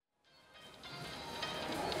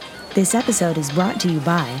This episode is brought to you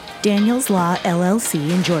by Daniels Law LLC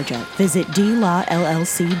in Georgia. Visit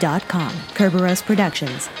dlawllc.com. Kerberos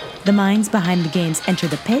Productions. The minds behind the games Enter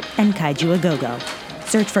the Pit and Kaiju A Go-Go.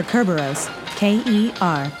 Search for Kerberos,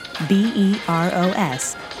 Kerberos,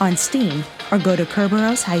 on Steam, or go to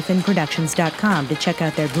kerberos-productions.com to check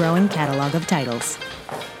out their growing catalog of titles.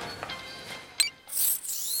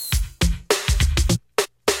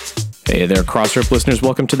 Hey there, Crossrip listeners.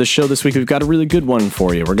 Welcome to the show. This week we've got a really good one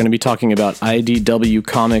for you. We're going to be talking about IDW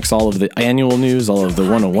Comics, all of the annual news, all of the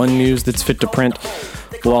 101 news that's fit to print.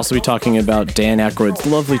 We'll also be talking about Dan Aykroyd's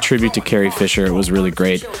lovely tribute to Carrie Fisher. It was really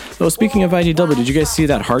great. Oh, speaking of IDW, did you guys see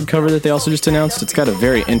that hardcover that they also just announced? It's got a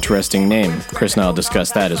very interesting name. Chris and I will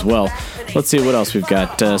discuss that as well. Let's see what else. We've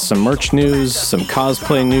got some merch news, some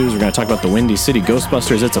cosplay news. We're going to talk about the Windy City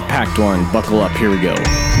Ghostbusters. It's a packed one. Buckle up. Here we go.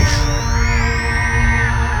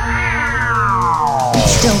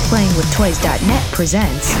 Still Playing with Toys.net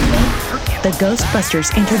presents the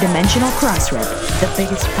Ghostbusters Interdimensional Crossrip, the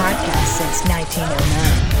biggest podcast since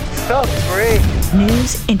 1909. So free.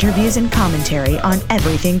 News, interviews, and commentary on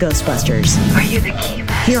everything Ghostbusters. Are you the key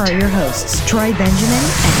master? Here are your hosts, Troy Benjamin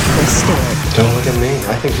and Chris Stewart. Don't look at me.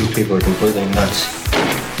 I think these people are completely nuts.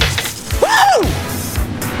 Woo!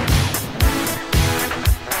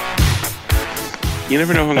 You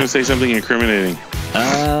never know if I'm going to say something incriminating.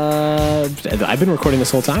 I've been recording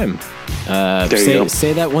this whole time.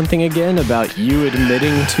 Say that one thing again about you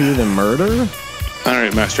admitting to the murder. All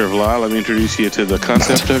right, Master of Law, let me introduce you to the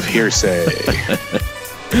concept of hearsay.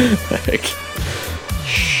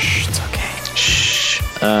 Shh, it's okay. Shh.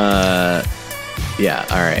 Yeah,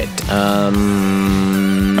 all right.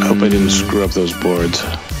 I hope I didn't screw up those boards.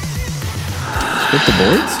 With the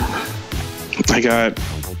boards?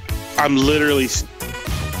 I'm literally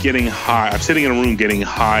getting high. I'm sitting in a room getting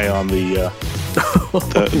high on the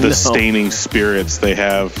staining spirits they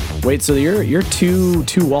have. Wait, so you're two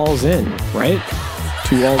walls in, right?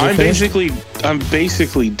 2 walls. I'm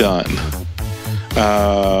basically done.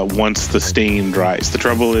 Once the stain dries. The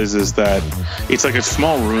trouble is that it's like a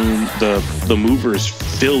small room. The movers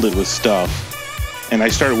filled it with stuff, and I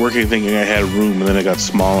started working thinking I had room, and then it got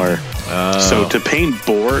smaller. So to paint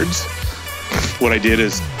boards, what I did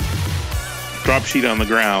is drop sheet on the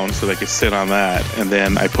ground so they could sit on that, and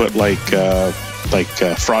then I put like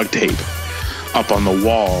frog tape up on the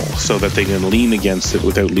wall so that they can lean against it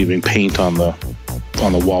without leaving paint on the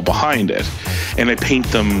wall behind it, and I paint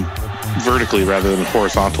them vertically rather than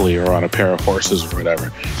horizontally or on a pair of horses or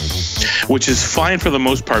whatever, which is fine for the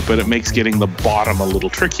most part, but it makes getting the bottom a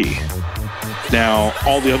little tricky. Now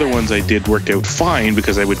all the other ones I did worked out fine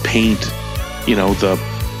because I would paint the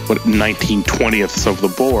 19/20ths of the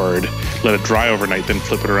board, let it dry overnight, then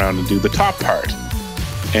flip it around and do the top part.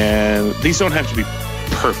 And these don't have to be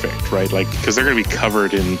perfect, right? Like, because they're going to be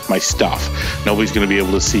covered in my stuff. Nobody's going to be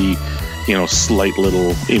able to see, slight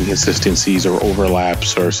little inconsistencies or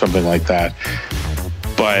overlaps or something like that.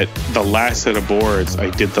 But the last set of boards, I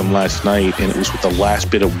did them last night, and it was with the last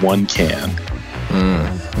bit of one can.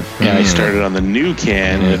 And I started on the new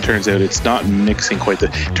can, and it turns out it's not mixing quite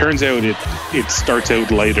turns out it starts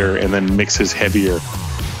out lighter and then mixes heavier.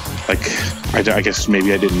 Like, I guess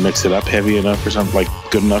maybe I didn't mix it up heavy enough or something, like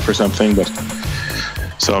good enough or something, but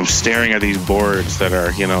so I'm staring at these boards that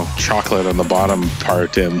are, chocolate on the bottom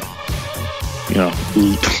part and,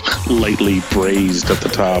 lightly braised at the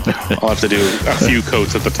top. I'll have to do a few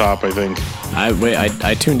coats at the top, I think.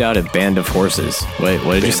 I tuned out at Band of Horses. Wait,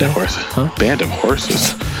 what did you say? Band of Horses. Huh? Band of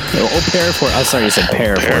Horses. Pair of Horses. I'm sorry, you said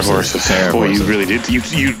Pair of Horses. Boy, you really did.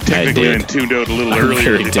 You technically tuned out a little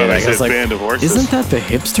earlier. Really did. I said like, Band of Horses. Isn't that the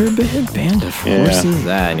hipster band? Band of Horses?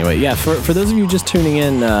 Yeah. Anyway, yeah, for those of you just tuning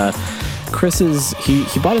in, Chris he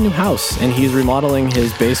bought a new house, and he's remodeling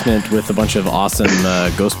his basement with a bunch of awesome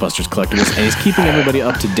Ghostbusters collectibles, and he's keeping everybody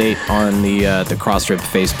up to date on the Crossrip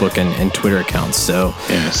Facebook and Twitter accounts. So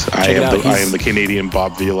yes, I am the Canadian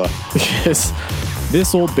Bob Vila. Yes,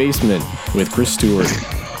 this old basement with Chris Stewart.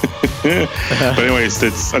 But anyways,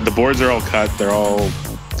 the boards are all cut. They're all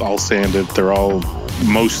sanded. They're all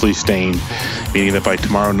mostly stained, meaning that by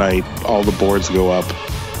tomorrow night all the boards go up.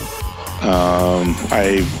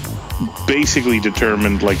 I basically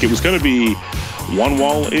determined, like, it was going to be one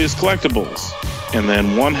wall is collectibles, and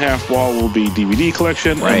then one half wall will be DVD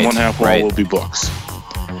collection, and one half wall will be books.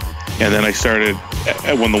 And then I started,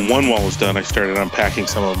 when the one wall was done, I started unpacking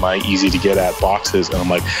some of my easy to get at boxes, and I'm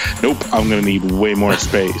like, nope, I'm going to need way more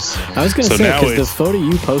space. I was going to say, because the photo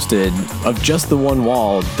you posted of just the one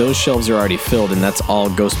wall, those shelves are already filled, and that's all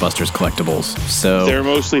Ghostbusters collectibles. So they're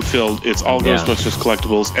mostly filled. It's all Ghostbusters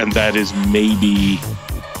collectibles, and that is maybe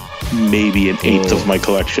maybe an eighth of my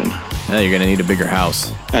collection. Yeah, you're gonna need a bigger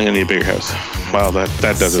house. I'm gonna need a bigger house. Wow, that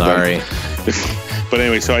does Sorry. it. Sorry. But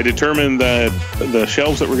anyway, so I determined that the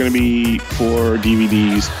shelves that were going to be for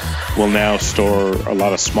DVDs will now store a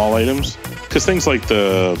lot of small items, because things like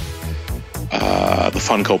the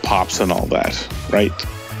Funko Pops and all that, right?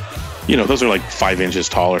 You know, those are like 5 inches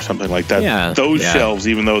tall or something like that. Yeah, those shelves,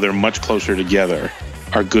 even though they're much closer together,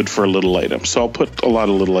 are good for little items. So I'll put a lot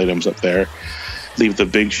of little items up there, leave the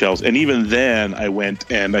big shelves. And even then I went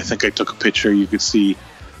and I think I took a picture. You could see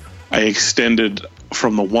I extended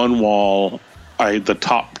from the one wall, the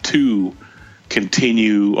top two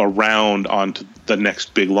continue around onto the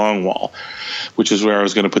next big long wall, which is where I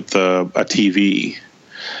was going to put a TV.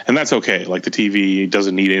 And that's okay. Like, the TV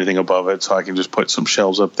doesn't need anything above it, so I can just put some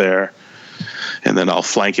shelves up there. And then I'll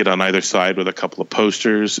flank it on either side with a couple of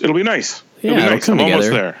posters. It'll be nice. Yeah, it'll be nice. come I'm together.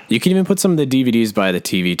 almost there. You can even put some of the DVDs by the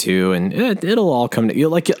TV too, and it'll all come.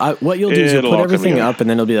 What you'll do is you'll put everything up, and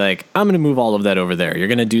then it'll be like, I'm going to move all of that over there. You're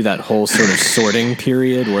going to do that whole sort of sorting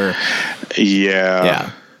period where.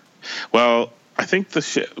 Yeah. Well, I think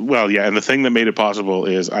and the thing that made it possible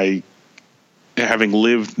is having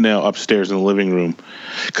lived now upstairs in the living room,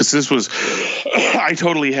 because I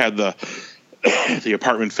totally had the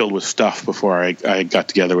apartment filled with stuff before I got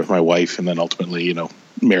together with my wife, and then ultimately,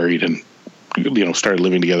 married and, started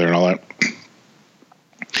living together and all that.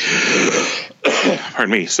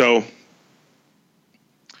 Pardon me. So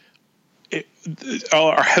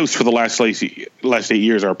our house for the last 8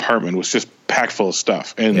 years, our apartment was just packed full of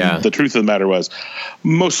stuff. And the truth of the matter was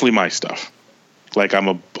mostly my stuff. Like, I'm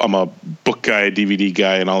a book guy, a DVD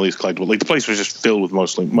guy, and all these collectibles. Like, the place was just filled with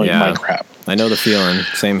mostly my crap. I know the feeling.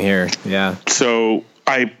 Same here. Yeah. So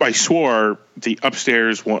I swore the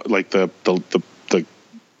upstairs one, like the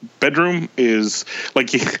bedroom is like,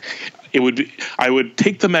 it would be. I would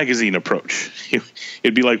take the magazine approach.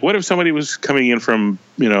 It'd be like, what if somebody was coming in from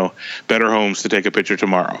Better Homes to take a picture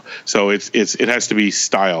tomorrow? So it has to be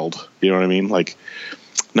styled. You know what I mean? Like.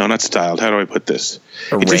 No, not styled. How do I put this?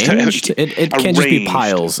 Arranged? It can't just be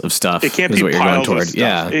piles of stuff. It can't is be what you're piles going of toward. stuff.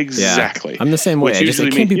 Yeah, exactly. Yeah. I'm the same way.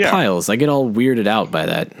 It can't be piles. I get all weirded out by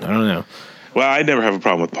that. I don't know. Well, I never have a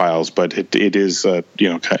problem with piles, but it is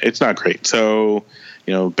it's not great. So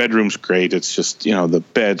bedroom's great. It's just the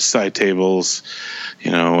bed, side tables.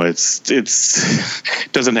 It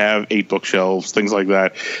doesn't have 8 bookshelves, things like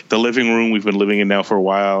that. The living room we've been living in now for a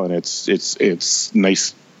while, and it's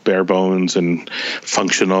nice. Bare bones and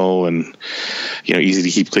functional and easy to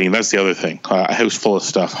keep clean. That's the other thing. A house full of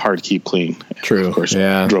stuff, hard to keep clean. True. Of course,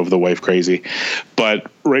 drove the wife crazy. But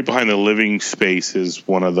right behind the living space is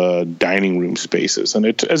one of the dining room spaces, and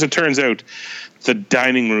as it turns out, the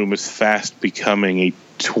dining room is fast becoming a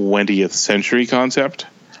 20th century concept.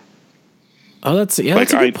 Oh, that's a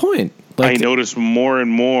good point. I notice more and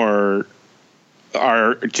more.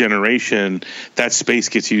 Our generation, that space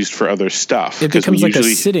gets used for other stuff. It becomes like a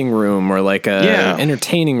sitting room or like a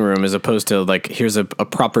entertaining room, as opposed to like, here's a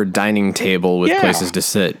proper dining table with places to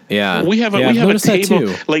sit. Yeah, we have a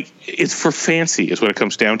table. Like, it's for fancy is what it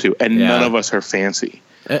comes down to, and none of us are fancy.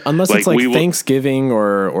 Unless it's like Thanksgiving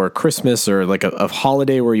or Christmas or like a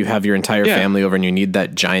holiday where you have your entire family over and you need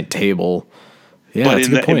that giant table. Yeah,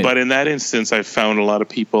 but in that instance, I've found a lot of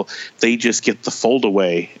people, they just get the fold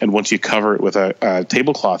away, and once you cover it with a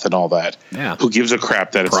tablecloth and all that, who gives a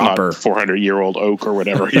crap that it's not 400-year-old oak or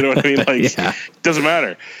whatever? You know what I mean? Like, it doesn't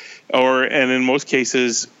matter. And in most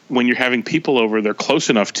cases, when you're having people over, they're close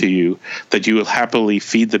enough to you that you will happily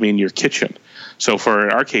feed them in your kitchen. So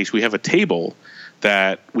in our case, we have a table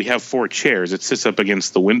that we have 4 chairs. It sits up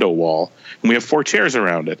against the window wall, and we have 4 chairs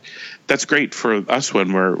around it. That's great for us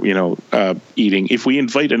when we're, eating. If we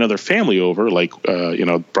invite another family over, like,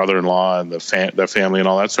 brother-in-law and the family and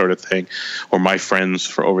all that sort of thing, or my friends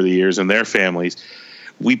for over the years and their families,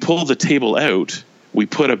 we pull the table out. We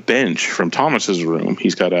put a bench from Thomas's room.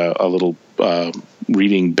 He's got a little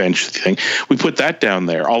reading bench thing. We put that down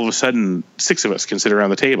there. All of a sudden, 6 of us can sit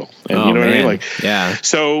around the table. And what I mean? Like,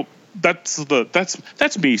 so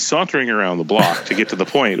that's me sauntering around the block to get to the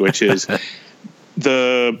point, which is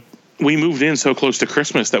we moved in so close to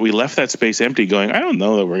Christmas that we left that space empty, going, I don't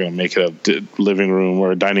know that we're going to make it a living room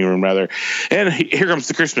or a dining room, rather. And here comes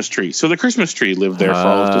the Christmas tree. So the Christmas tree lived there for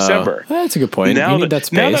all of December. That's a good point. You need that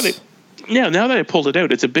space. Now that I pulled it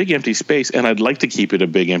out, it's a big empty space, and I'd like to keep it a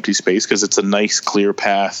big empty space because it's a nice clear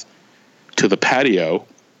path to the patio.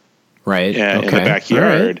 Right. In the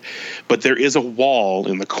backyard. Right. But there is a wall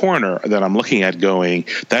in the corner that I'm looking at going,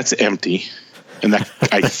 that's empty. And that,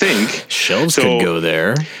 I think shelves could go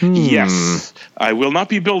there. Yes. I will not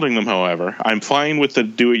be building them, however. I'm fine with the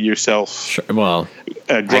do-it-yourself. Sure. Well,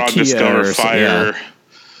 Grog Discover Fire.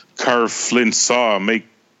 carve flint saw, make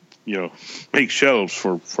shelves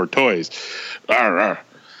for toys. Arr, arr.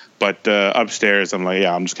 But upstairs, I'm like,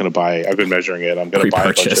 I'm just going to buy. I've been measuring it. I'm going to buy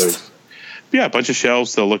a bunch of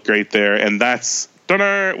shelves. They'll look great there, and that's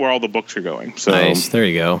where all the books are going. So nice. There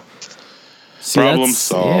you go. See, problem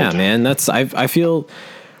solved. Yeah, man. I feel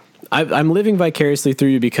I'm living vicariously through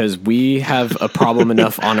you because we have a problem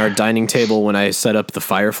enough on our dining table when I set up the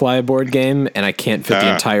Firefly board game, and I can't fit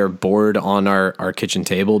the entire board on our kitchen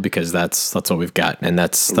table because that's what we've got, and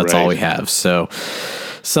that's all we have. So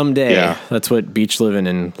someday, that's what beach living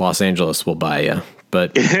in Los Angeles will buy you.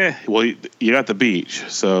 But well, you got the beach,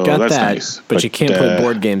 so got that's that, nice. But you can't play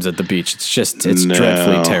board games at the beach. It's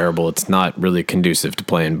dreadfully terrible. It's not really conducive to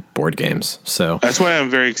playing board games. So that's why I'm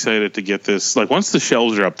very excited to get this. Like once the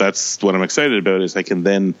shelves are up, that's what I'm excited about. Is I can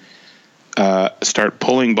then start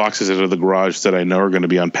pulling boxes out of the garage that I know are going to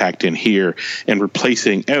be unpacked in here and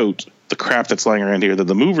replacing out the crap that's lying around here that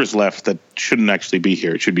the movers left that shouldn't actually be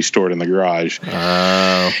here. It should be stored in the garage.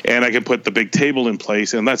 And I can put the big table in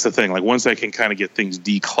place. And that's the thing. Like once I can kind of get things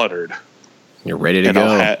decluttered, you're ready to go.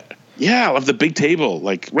 I'll have the big table.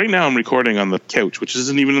 Like right now I'm recording on the couch, which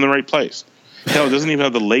isn't even in the right place. Hell, it doesn't even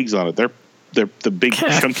have the legs on it. They're the big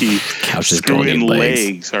chunky screw-in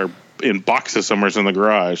legs are in boxes somewhere in the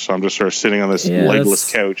garage. So I'm just sort of sitting on this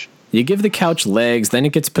legless couch. You give the couch legs, then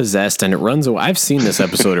it gets possessed and it runs away. I've seen this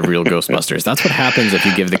episode of Real Ghostbusters. That's what happens if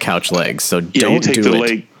you give the couch legs. So don't do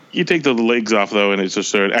it. You take the legs off though, and it's just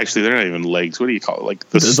sort of, actually they're not even legs. What do you call it? Like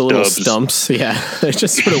the little stumps. Yeah, it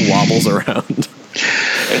just sort of wobbles around.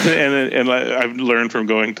 And I've learned from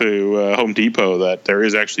going to Home Depot that there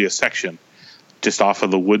is actually a section just off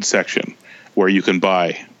of the wood section where you can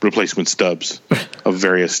buy replacement stubs of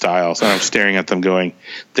various styles. And I'm staring at them going,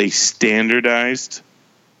 they standardized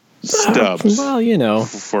stubs. Well,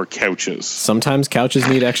 for couches. Sometimes couches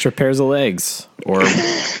need extra pairs of legs or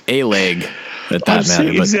a leg at that matter.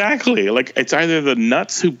 Exactly. Like it's either the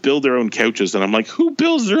nuts who build their own couches, and I'm like, who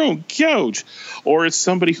builds their own couch? Or it's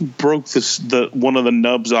somebody who broke one of the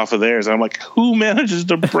nubs off of theirs. And I'm like, who manages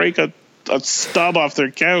to break a stub off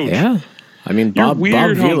their couch? Yeah. I mean, Bob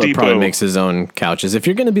Vila probably makes his own couches. If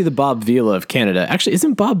you're going to be the Bob Vila of Canada, actually,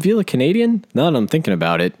 isn't Bob Vila Canadian? Now that I'm thinking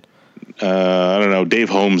about it. I don't know. Dave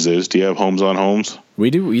Holmes is. Do you have Holmes on Holmes? We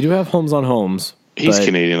do have Holmes on Holmes. He's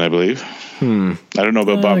Canadian, I believe. I don't know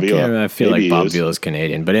about Bob Vila. I feel like Bob Vila is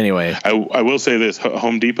Canadian. But anyway. I will say this.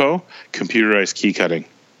 Home Depot, computerized key cutting.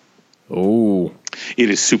 Oh. It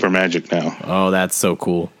is super magic now. Oh, that's so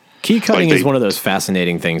cool. Key cutting is one of those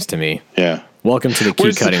fascinating things to me. Yeah. Welcome to the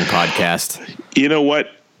Key Cutting Podcast. You know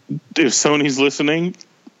what? If Sony's listening,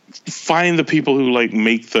 find the people who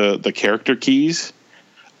make the character keys.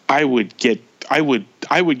 I would get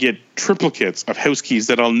triplicates of house keys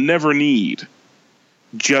that I'll never need,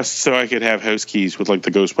 just so I could have house keys with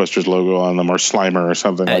the Ghostbusters logo on them or Slimer or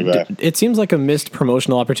something like that. It seems like a missed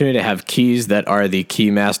promotional opportunity to have keys that are the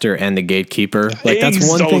keymaster and the gatekeeper. That's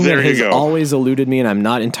one thing that has always eluded me, and I'm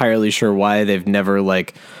not entirely sure why they've never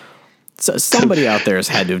So somebody out there has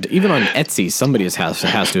had to, even on Etsy, somebody has to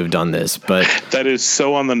have done this. But that is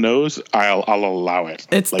so on the nose. I'll allow it.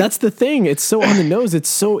 That's the thing. It's so on the nose. It's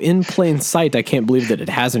so in plain sight. I can't believe that it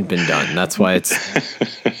hasn't been done. That's why it's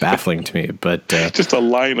baffling to me. But just a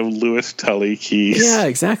line of Louis Tully keys. Yeah,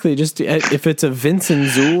 exactly. Just if it's a Vincent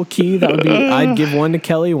Zool key, that would be. I'd give one to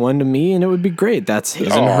Kelly, one to me, and it would be great. That's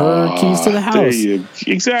his and her keys to the house.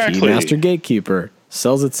 Exactly. Keymaster gatekeeper.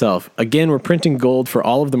 Sells itself. Again, we're printing gold for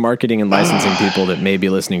all of the marketing and licensing people that may be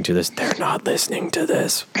listening to this. They're not listening to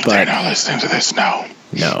this. They're not listening to this, no.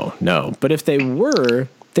 No. But if they were,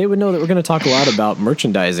 they would know that we're going to talk a lot about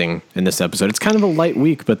merchandising in this episode. It's kind of a light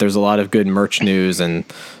week, but there's a lot of good merch news and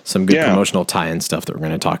some good promotional tie-in stuff that we're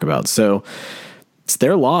going to talk about. So it's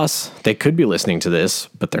their loss. They could be listening to this,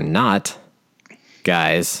 but they're not.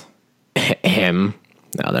 Guys. No,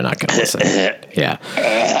 they're not going to listen. Yeah.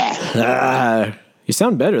 You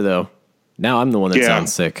sound better though. Now I'm the one that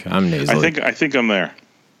sounds sick. I'm nasally. I think I'm there.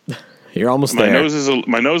 You're almost there. My nose is a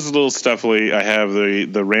little stuffly. I have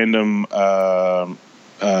the random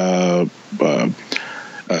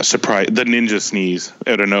surprise, the ninja sneeze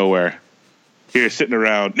out of nowhere. Here, sitting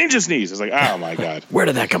around, ninja sneeze. It's like, oh my god, where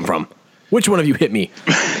did that come from? Which one of you hit me?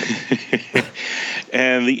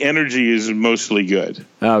 And the energy is mostly good.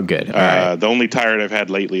 Oh, good. All right. The only tired I've had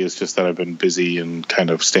lately is just that I've been busy and kind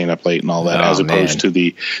of staying up late and all that, as opposed to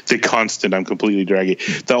the constant. I'm completely draggy.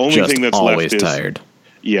 The only thing that's always left is tired.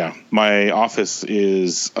 Yeah, my office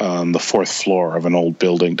is on the 4th floor of an old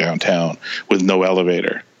building downtown with no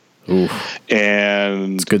elevator. Oof.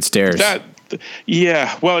 And it's good stairs.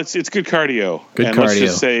 Yeah, well, it's good cardio. Good and cardio. Let's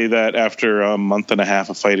just say that after a month and a half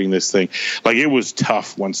of fighting this thing, like it was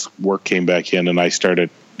tough once work came back in and I started,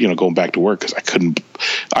 going back to work because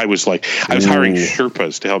I was hiring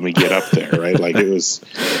Sherpas to help me get up there, right? Like it was.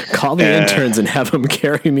 Call the interns and have them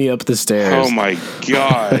carry me up the stairs. Oh my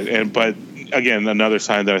God. But again, another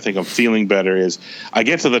sign that I think I'm feeling better is I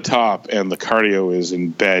get to the top and the cardio is in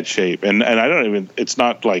bad shape. And I don't even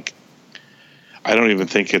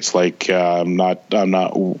think it's like I'm not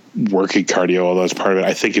working cardio, although it's part of it.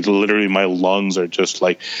 I think it's literally my lungs are just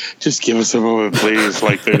like, just give us a moment, please.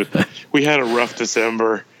 Like we had a rough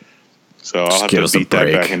December. So I'll have to beat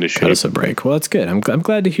that back into shape. Cut us a break. Well, that's good. I'm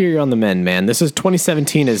glad to hear you're on the mend, man. This is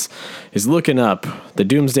 2017 is looking up. The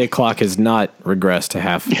doomsday clock has not regressed to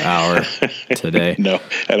half hour today. No,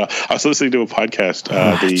 and I was listening to a podcast,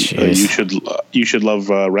 You Should Love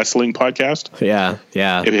Wrestling podcast. Yeah.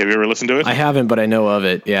 Have you ever listened to it? I haven't, but I know of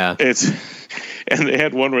it. Yeah. And they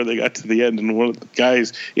had one where they got to the end, and one of the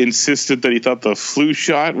guys insisted that he thought the flu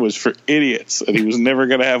shot was for idiots, and he was never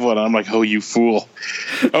going to have one. I'm like, oh, you fool.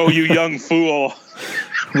 Oh, you young fool.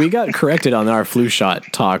 We got corrected on our flu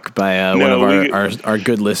shot talk by one of our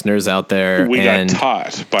good listeners out there. We got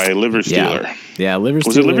taught by Liver Stealer. Yeah, Liver Stealer.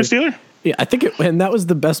 Was it Liver Stealer? Yeah, I think and that was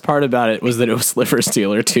the best part about it was that it was Liver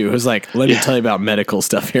Stealer too. It was like, let me tell you about medical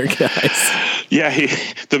stuff here, guys. Yeah,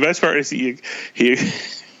 the best part is he's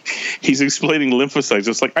explaining lymphocytes.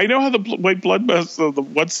 It's like, I know how the white blood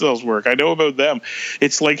cells work. I know about them.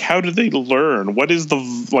 It's like, how did they learn? What is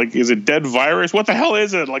is it dead virus? What the hell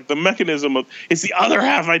is it? Like the mechanism of, it's the other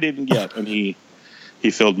half I didn't get. And he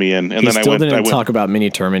filled me in. And I didn't talk about mini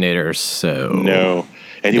Terminators. So no.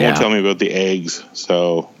 And he won't tell me about the eggs.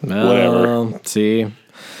 So whatever. See,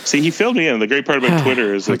 he filled me in. The great part about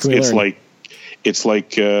Twitter is it's like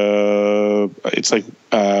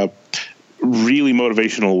really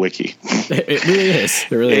motivational wiki. It really is.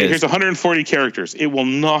 It really is. Here's 140 characters. It will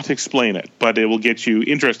not explain it, but it will get you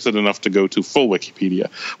interested enough to go to full Wikipedia,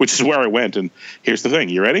 which is where I went. And here's the thing.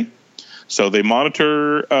 You ready? So they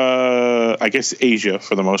monitor, I guess, Asia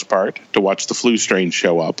for the most part to watch the flu strains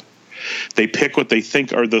show up. They pick what they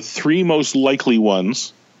think are the 3 most likely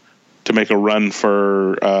ones to make a run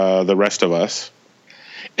for the rest of us.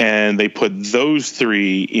 And they put those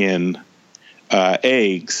 3 in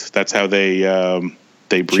eggs. That's how they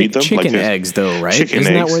breed them. Chicken eggs, though, right?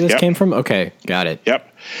 Isn't that where this came from? Okay, got it. Yep.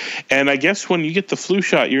 And I guess when you get the flu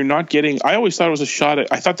shot, you're not getting. I always thought it was a shot.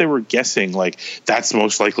 I thought they were guessing like that's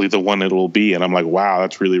most likely the one it will be, and I'm like, wow,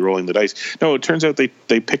 that's really rolling the dice. No, it turns out they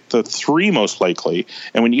picked the 3 most likely.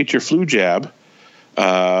 And when you get your flu jab,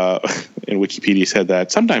 and Wikipedia said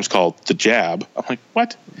that sometimes called the jab. I'm like,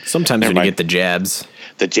 what? Sometimes when you get the jabs.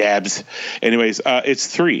 The jabs. Anyways, it's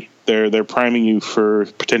 3. They're priming you for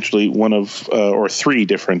potentially one of or 3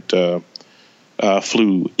 different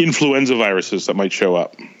influenza viruses that might show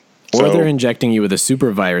up. Or they're injecting you with a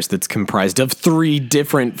super virus that's comprised of 3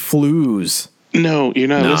 different flus. No, you're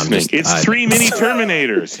not listening. It's 3 mini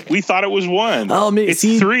Terminators. We thought it was 1. Oh, it's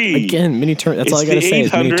 3 again. Mini That's all I gotta say.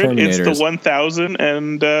 Is mini Terminators. It's the 1000,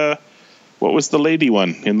 and what was the lady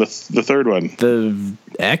one in the third one? The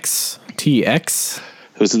TX.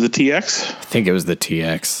 Was it the TX? I think it was the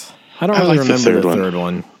TX. I don't really remember the third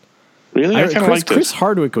one. Really? I kind of liked it. Chris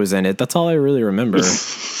Hardwick was in it. That's all I really remember.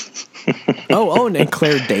 and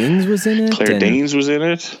Claire Danes was in it. Claire Danes was in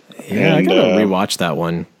it. Yeah, I gotta rewatch that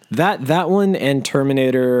one. That one and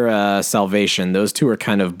Terminator Salvation, those 2 are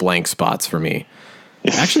kind of blank spots for me.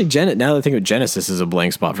 Actually, now that I think of Genesis is a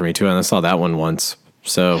blank spot for me too, and I saw that one once.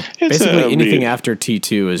 So basically anything after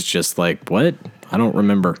T2 is just like, what? I don't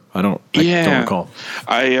remember. I don't recall.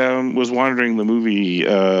 I was wandering the movie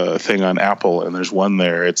thing on Apple, and there's one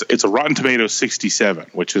there. It's a Rotten Tomatoes 67,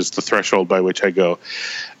 which is the threshold by which I go,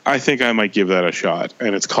 I think I might give that a shot.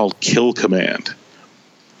 And it's called Kill Command.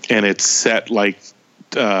 And it's set like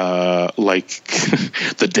the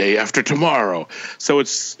day after tomorrow. So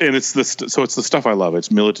it's the stuff I love. It's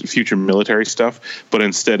future military stuff, but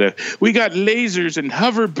instead of we got lasers and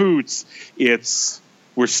hover boots,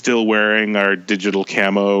 we're still wearing our digital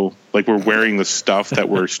camo. Like we're wearing the stuff that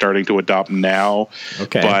we're starting to adopt now.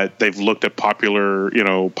 Okay. But they've looked at popular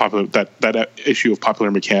that issue of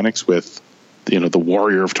Popular Mechanics with the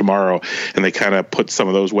Warrior of Tomorrow, and they kind of put some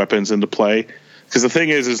of those weapons into play. Because the thing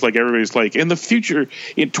is like everybody's like, in the future,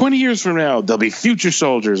 in 20 years from now, there'll be future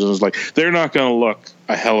soldiers. And it's like, they're not going to look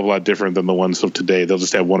a hell of a lot different than the ones of today. They'll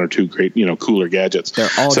just have 1 or 2 great, cooler gadgets. They're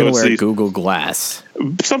all going to wear Google Glass.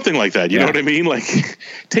 Something like that. You know what I mean? Like,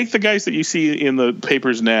 take the guys that you see in the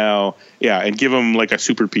papers now, and give them like a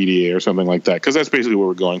super PDA or something like that. Because that's basically what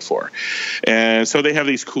we're going for. And so they have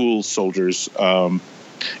these cool soldiers.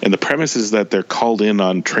 And the premise is that they're called in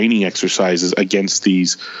on training exercises against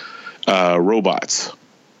these robots.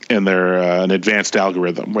 And they're an advanced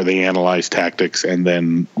algorithm where they analyze tactics and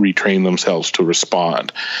then retrain themselves to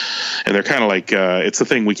respond. And they're kind of like, it's the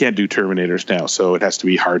thing, we can't do Terminators now, so it has to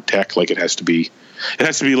be hard tech. Like it has to be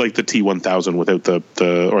like the T-1000 without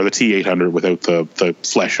or the T-800 without the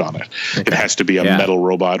flesh on it. Okay. It has to be a metal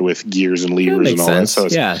robot with gears and levers and all that. So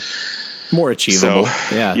it's, more achievable.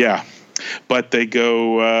 So, yeah. But they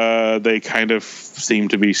kind of seem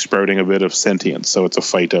to be sprouting a bit of sentience. So it's a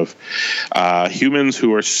fight of humans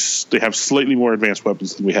who they have slightly more advanced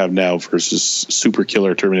weapons than we have now versus super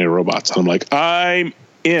killer Terminator robots. And I'm like, I'm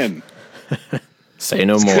in. Say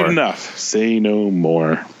no it's more. Good enough. Say no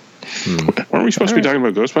more. Weren't we supposed to be talking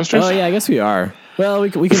about Ghostbusters? Oh yeah, I guess we are. Well,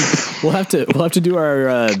 we'll have to do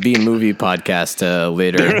our B movie podcast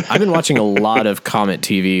later. I've been watching a lot of Comet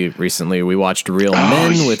TV recently. We watched Real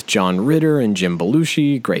Men with John Ritter and Jim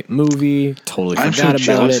Belushi. Great movie. Totally forgot about it. I'm so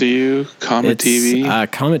jealous of you. Comet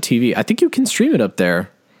TV. Comet TV. I think you can stream it up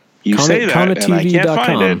there. You say that, and I can't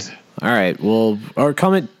find it. All right. Well, or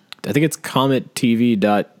Comet. I think it's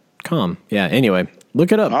comettv.com. Yeah. Anyway,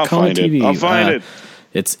 look it up. I'll Comet find it. TV. I'll find it.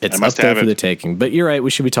 It's up there for the taking. But you're right. We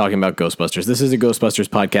should be talking about Ghostbusters. This is a Ghostbusters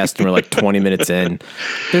podcast, and we're like 20 minutes in.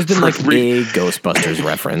 There's been like a Ghostbusters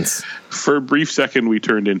reference. For a brief second, we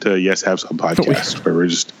turned into Yes Have Some podcast, where we're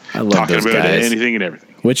just talking about anything and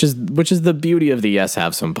everything. Which is the beauty of the Yes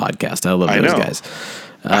Have Some podcast. I love those guys.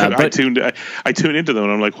 I tuned into them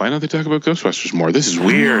and I'm like, why don't they talk about Ghostbusters more? This is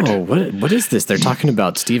weird. Oh, what is this? They're talking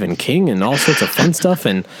about Stephen King and all sorts of fun stuff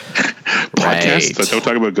and podcasts that don't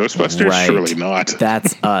talk about Ghostbusters? Right. Surely not.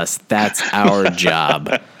 That's us. That's our job.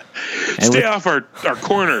 And stay off our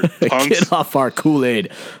corner, punks. Get off our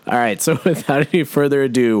Kool-Aid. All right, so without any further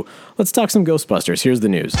ado, let's talk some Ghostbusters. Here's the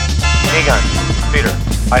news. Egon, Peter,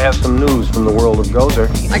 I have some news from the world of Gozer.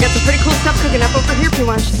 I got some pretty cool stuff cooking up over here if you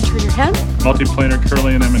want to just turn your head. Multiplanar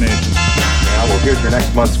Kirlian emanation. Yeah, well, here's your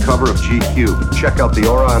next month's cover of GQ. Check out the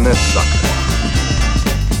aura on this sucker.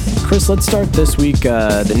 Chris, let's start this week,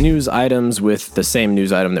 the news items with the same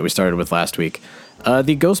news item that we started with last week.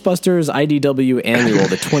 The Ghostbusters IDW annual,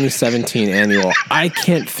 the 2017 annual. I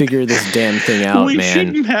can't figure this damn thing out, we man.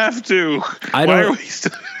 Shouldn't have to. Why are we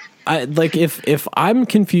still... if I'm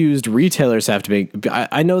confused, retailers have to be.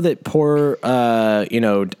 I know that poor,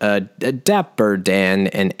 Dapper Dan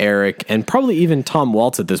and Eric and probably even Tom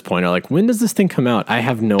Waltz at this point are like, when does this thing come out? I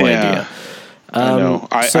have no idea. I know.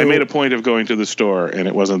 I made a point of going to the store and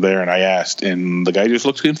it wasn't there, and I asked, and the guy just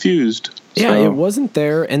looked confused. Yeah, it wasn't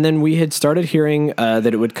there, and then we had started hearing that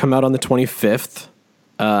it would come out on the 25th.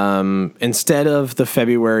 Instead of the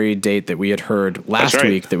February date that we had heard last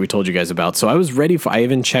week that we told you guys about. So I was ready I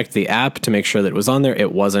even checked the app to make sure that it was on there.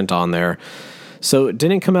 It wasn't on there. So it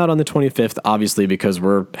didn't come out on the 25th, obviously, because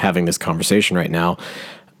we're having this conversation right now.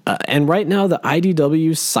 And right now, the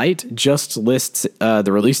IDW site just lists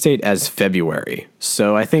the release date as February.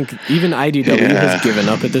 So I think even IDW has given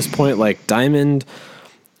up at this point. Like, Diamond,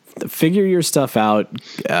 figure your stuff out.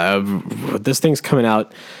 This thing's coming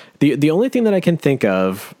out. The only thing that I can think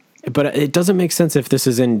of, but it doesn't make sense if this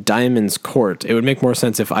is in Diamond's court. It would make more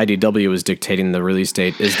sense if IDW was dictating the release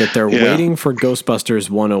date, is that they're waiting for Ghostbusters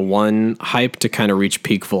 101 hype to kind of reach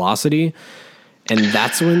peak velocity. And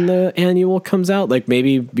that's when the annual comes out. Like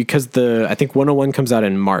maybe because I think 101 comes out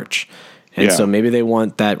in March. And so maybe they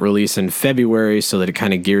want that release in February so that it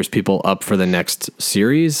kind of gears people up for the next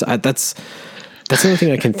series. That's the only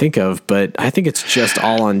thing I can think of, but I think it's just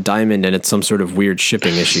all on Diamond and it's some sort of weird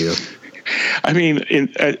shipping issue. I mean,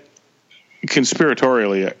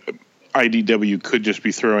 conspiratorially, IDW could just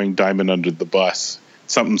be throwing Diamond under the bus.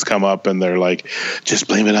 Something's come up and they're like, just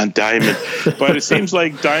blame it on Diamond. But it seems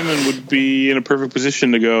like Diamond would be in a perfect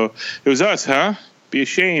position to go, it was us, huh? Be a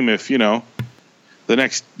shame if, the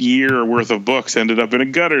next year worth of books ended up in a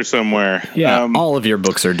gutter somewhere. Yeah, all of your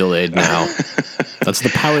books are delayed now. That's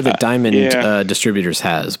the power that Diamond Distributors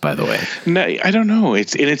has, by the way. No, I don't know.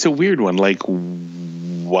 It's a weird one. Like,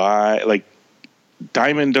 why? Like,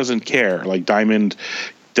 Diamond doesn't care. Like, Diamond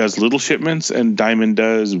does little shipments and Diamond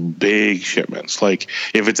does big shipments. Like,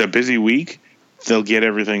 if it's a busy week, they'll get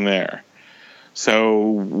everything there. So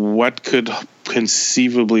what could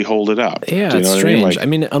conceivably hold it up? Yeah, it's strange. I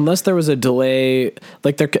mean, unless there was a delay,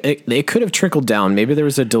 like they could have trickled down. Maybe there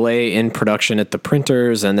was a delay in production at the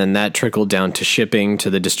printers, and then that trickled down to shipping to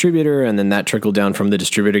the distributor, and then that trickled down from the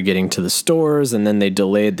distributor getting to the stores, and then they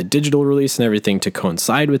delayed the digital release and everything to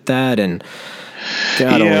coincide with that. And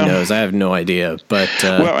God only knows. I have no idea. But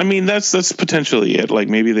well, I mean, that's potentially it. Like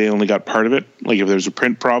maybe they only got part of it. Like if there's a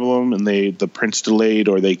print problem and the print's delayed,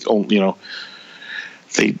 or they,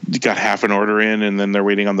 they got half an order in, and then they're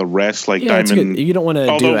waiting on the rest. Like Yeah, Diamond, you don't want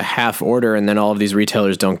to do a half order and then all of these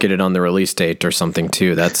retailers don't get it on the release date or something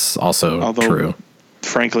too. That's also true.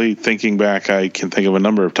 Frankly, thinking back, I can think of a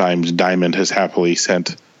number of times Diamond has happily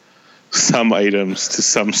sent some items to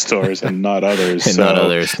some stores and not others. And not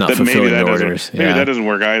others, not fulfilling the orders. Maybe that doesn't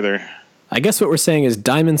work either. I guess what we're saying is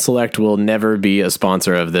Diamond Select will never be a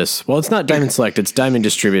sponsor of this. Well, it's not Diamond Select, it's Diamond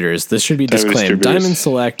Distributors. This should be disclaimed. Diamond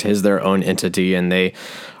Select is their own entity, and they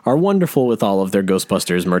are wonderful with all of their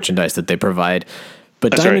Ghostbusters merchandise that they provide.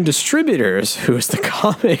 But That's Diamond right. Distributors, who is the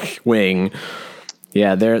comic wing,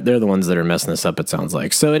 yeah, they're the ones that are messing this up, it sounds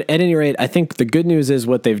like. So at any rate, I think the good news is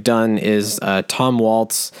what they've done is Tom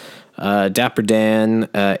Waltz, Dapper Dan,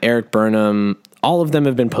 Eric Burnham, all of them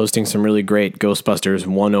have been posting some really great Ghostbusters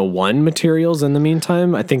 101 materials in the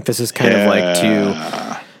meantime. I think this is kind of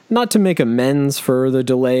like not to make amends for the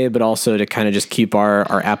delay, but also to kind of just keep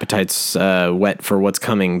our appetites wet for what's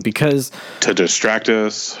coming, because to distract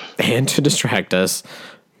us.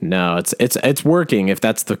 No, it's working if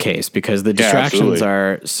that's the case, because the distractions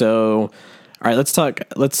are so. All right, let's talk.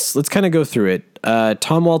 Let's kind of go through it.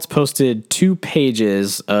 Tom Waltz posted 2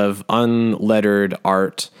 pages of unlettered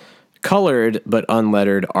art, colored but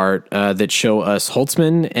unlettered art that show us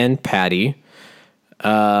Holtzman and Patty,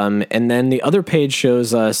 and then the other page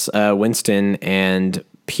shows us Winston and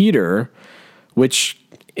Peter, which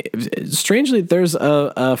strangely there's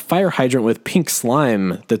a fire hydrant with pink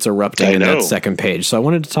slime that's erupting in that second page. So I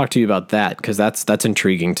wanted to talk to you about that, because that's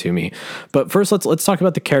intriguing to me. But first, let's talk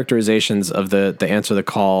about the characterizations of the Answer the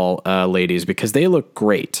Call ladies, because they look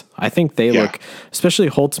great. I think they look, especially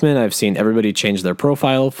Holtzman. I've seen everybody change their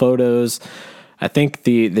profile photos. I think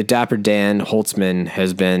the Dapper Dan Holtzman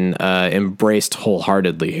has been embraced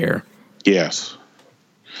wholeheartedly here. Yes.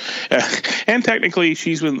 And technically,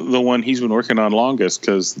 she's been the one he's been working on longest,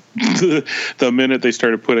 because the minute they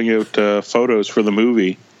started putting out photos for the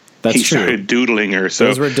movie, he started doodling her. So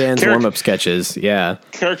those were Dan's warm-up sketches. Yeah.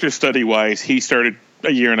 Character study-wise, he started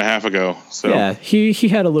a year and a half ago. So yeah, he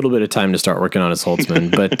had a little bit of time to start working on his Holtzman,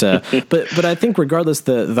 but I think regardless,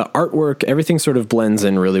 the artwork, everything sort of blends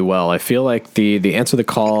in really well. I feel like the Answer the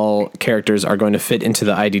Call characters are going to fit into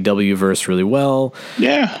the IDW verse really well.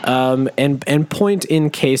 Yeah. And point in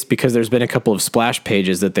case, because there's been a couple of splash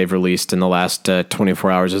pages that they've released in the last 24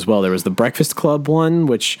 hours as well. There was the Breakfast Club one,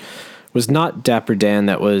 which was not Dapper Dan.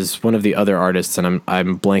 That was one of the other artists, and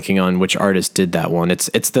I'm blanking on which artist did that one. It's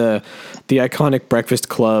the iconic Breakfast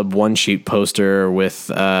Club one sheet poster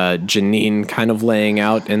with Janine kind of laying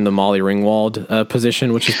out in the Molly Ringwald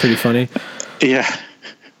position, which is pretty funny. Yeah.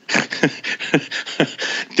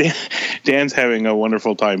 Dan's having a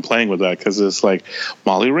wonderful time playing with that, because it's like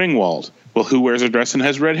Molly Ringwald. Well, who wears a dress and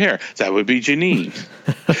has red hair? That would be Janine.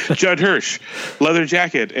 Judd Hirsch, leather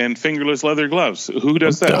jacket and fingerless leather gloves. Who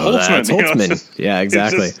does that? Holtzman. Holtzman. Yeah,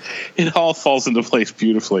 exactly. It all falls into place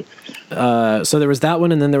beautifully. So there was that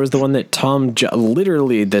one, and then there was the one that Tom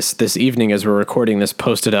literally this evening, as we're recording this,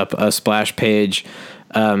 posted up a splash page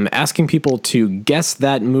asking people to guess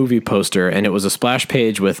that movie poster, and it was a splash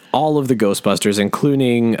page with all of the Ghostbusters,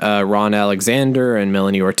 including Ron Alexander and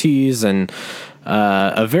Melanie Ortiz, and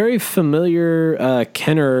a very familiar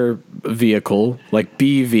Kenner vehicle, like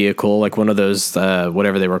B vehicle, like one of those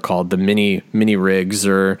whatever they were called, the mini rigs,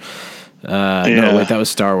 or no, wait, that was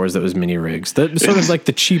Star Wars. That was mini rigs. That sort of like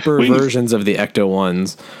the cheaper versions of the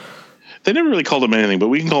Ecto-1s. They never really called them anything, but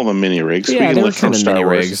we can call them mini rigs. Yeah, we they can were kind of mini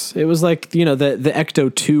rigs. It was like, the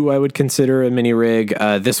Ecto 2 I would consider a mini rig.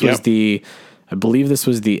 This was I believe this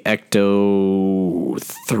was the Ecto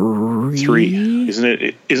 3. Isn't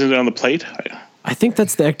it on the plate? I think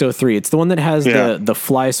that's the Ecto 3. It's the one that has the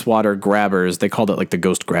fly swatter grabbers. They called it like the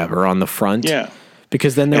Ghost Grabber on the front. Yeah.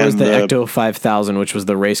 Because then there was the Ecto 5000, which was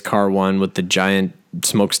the race car one with the giant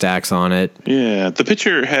smokestacks on it. Yeah, the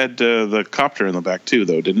picture had the copter in the back too,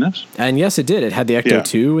 though, didn't it? And yes, it did. It had the Ecto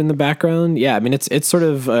 2 in the background. Yeah, I mean, it's sort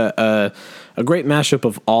of a great mashup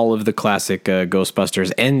of all of the classic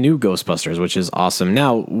Ghostbusters and new Ghostbusters, which is awesome.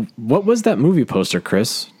 Now, what was that movie poster,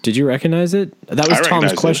 Chris? Did you recognize it? That was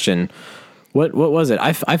Tom's question. What was it?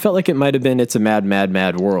 I felt like it might have been It's a Mad, Mad,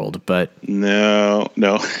 Mad World, but no.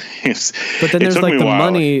 But then there's like the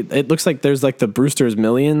money. It looks like there's like the Brewster's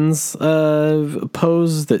Millions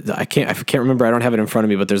pose that I can't remember. I don't have it in front of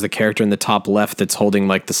me, but there's the character in the top left that's holding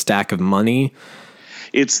like the stack of money.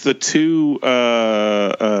 It's the two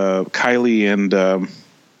Kylie and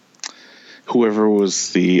whoever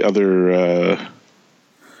was the other.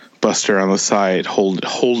 Buster on the side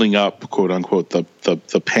holding up, quote unquote, the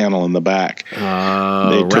panel in the back.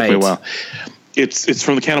 It took me a while. It's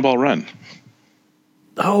from the Cannonball Run.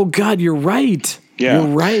 Oh God, you're right. Yeah,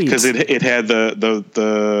 You're right. Because it had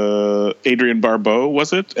the Adrienne Barbeau,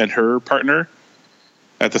 was it, and her partner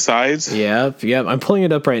at the sides. Yep. I'm pulling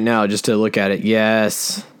it up right now just to look at it.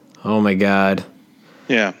 Yes. Oh my God.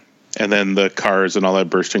 Yeah. And then the cars and all that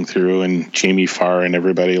bursting through, and Jamie Farr and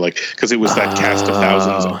everybody, like, because it was that cast of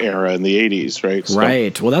thousands era in the 80s, right? So,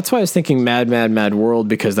 right. Well, that's why I was thinking Mad World,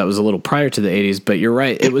 because that was a little prior to the 80s. But you're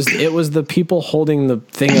right. It was the people holding the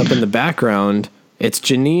thing up in the background. It's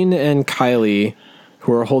Janine and Kylie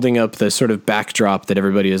who are holding up the sort of backdrop that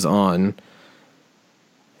everybody is on.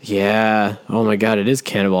 Yeah. Oh my God. It is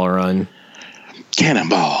Cannonball Run.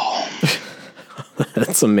 Cannonball.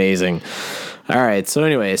 That's amazing. All right. So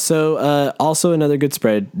anyway, also another good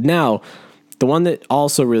spread. Now, the one that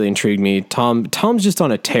also really intrigued me, Tom's just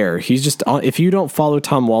on a tear. He's just on, if you don't follow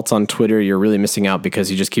Tom Waltz on Twitter, you're really missing out because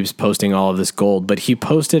he just keeps posting all of this gold. But he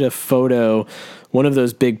posted a photo, one of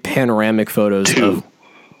those big panoramic photos of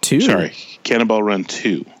two. Sorry, Cannonball Run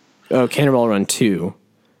 2. Oh, Cannonball Run 2.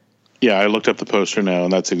 Yeah, I looked up the poster now,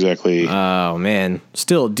 and that's exactly. Oh man,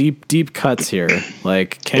 still deep cuts here.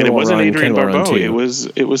 Like And it Cannonball wasn't Run, Adrienne Cannonball Run Barbeau.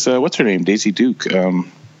 2. It was what's her name? Daisy Duke.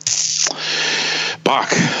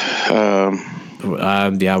 Bach.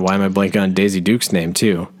 Yeah. Why am I blanking on Daisy Duke's name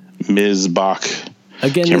too? Ms. Bach.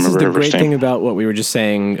 Again, Can't this is remember the her great first thing name. about what we were just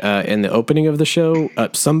saying in the opening of the show.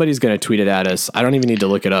 Somebody's going to tweet it at us. I don't even need to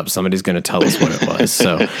look it up. Somebody's going to tell us what it was.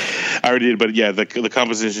 So I already did, but yeah, the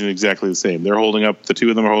composition is exactly the same. They're holding up, the two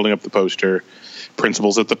of them are holding up the poster,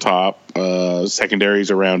 principals at the top, secondaries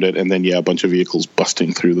around it, and then, a bunch of vehicles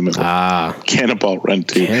busting through the middle. Cannonball Run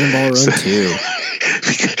 2. Cannonball Run 2.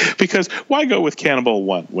 Because why go with Cannonball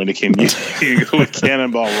 1 when it came, you go with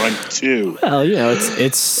Cannonball Run 2? Well,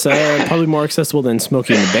 it's probably more accessible than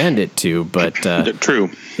Smokey and the Bandit 2, but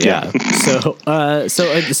True. yeah. So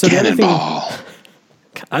the other thing,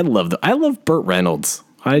 I love Burt Reynolds.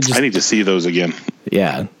 I need to see those again.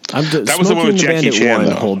 Yeah. That was the one with Jackie Chan,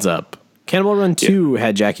 though. Holds up. Cannonball Run 2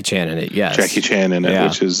 had Jackie Chan in it, yes. Jackie Chan in it,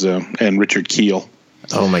 which is, and Richard Kiel.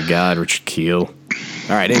 Oh my God, Richard Kiel.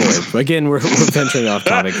 All right, anyway, again, we're venturing off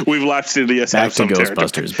topic. We've latched into Back to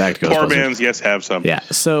Ghostbusters. Poor bands, yes, have some. Yeah,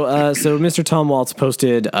 so Mr. Tom Waltz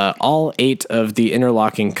posted all 8 of the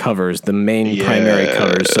interlocking covers, the main primary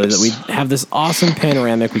covers, so that we have this awesome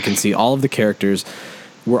panoramic. We can see all of the characters.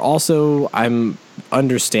 We're also, I'm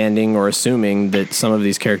understanding or assuming that some of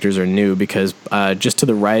these characters are new because just to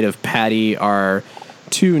the right of Patty are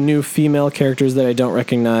 2 new female characters that I don't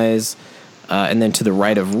recognize. And then to the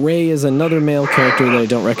right of Ray is another male character that I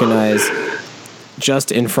don't recognize.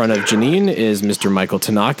 Just in front of Janine is Mr. Michael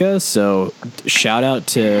Tanaka. So shout out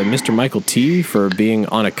to Mr. Michael T for being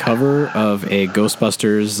on a cover of a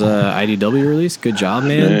Ghostbusters IDW release. Good job,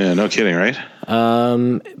 man. Yeah, no kidding, right?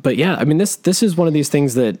 But yeah, I mean, this is one of these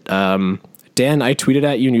things that, Dan, I tweeted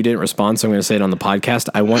at you and you didn't respond, so I'm going to say it on the podcast.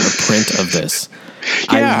 I want a print of this.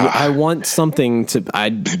 Yeah. I want something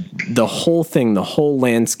the whole thing, the whole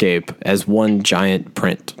landscape as one giant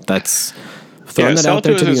print. That's throwing that out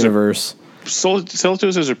there to the universe. Sell it to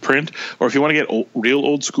us as a print, or if you want to get real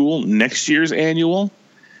old school, next year's annual,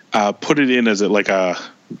 put it in as like a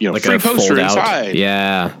free poster inside.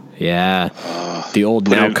 Yeah. The old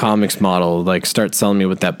Now Comics model, like start selling me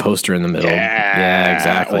with that poster in the middle. Yeah,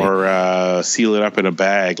 exactly. Or seal it up in a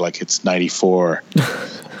bag like it's 94.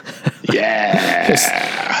 Yeah.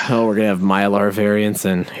 Oh, we're gonna have Mylar variants,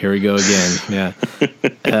 and here we go again. Yeah.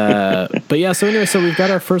 But yeah. So anyway, we've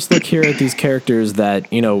got our first look here at these characters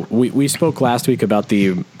that we spoke last week about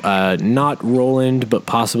the not Roland but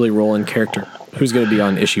possibly Roland character who's going to be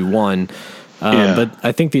on issue 1. But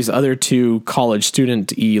I think these other 2 college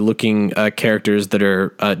student-y looking characters that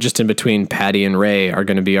are just in between Patty and Ray are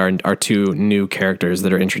going to be our 2 new characters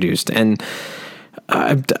that are introduced. And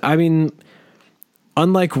I mean,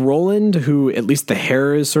 unlike Roland, who at least the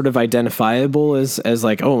hair is sort of identifiable as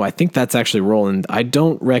like, oh, I think that's actually Roland. I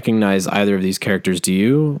don't recognize either of these characters. Do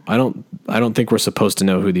you? I don't think we're supposed to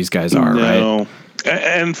know who these guys are, right?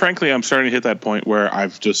 And frankly, I'm starting to hit that point where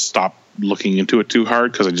I've just stopped looking into it too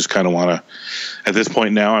hard because I just kind of want to, at this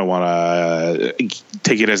point now, I want to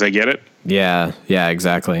take it as I get it. Yeah,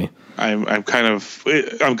 exactly. I'm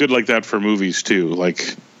good like that for movies too.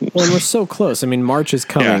 Like, well, and we're so close. I mean, March is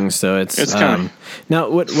coming, so it's coming. Now,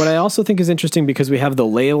 what I also think is interesting because we have the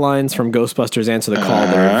ley lines from Ghostbusters Answer the Call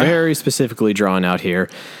that are very specifically drawn out here.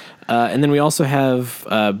 And then we also have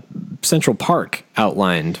Central Park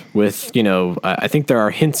outlined with, I think there are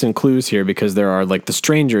hints and clues here because there are like the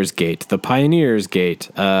Stranger's Gate, the Pioneer's Gate,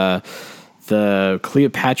 the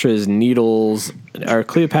Cleopatra's Needle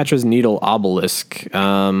obelisk.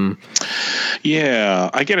 Yeah,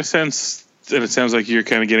 I get a sense it sounds like you're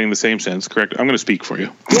kind of getting the same sense, correct? I'm going to speak for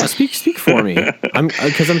you. Yeah, speak for me.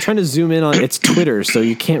 Because I'm trying to zoom in on it's Twitter, so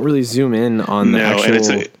you can't really zoom in on the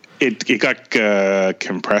actual. And it got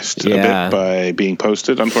compressed a bit by being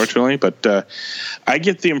posted, unfortunately. But I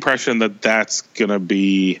get the impression that that's going to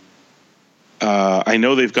be. I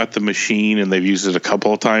know they've got the machine and they've used it a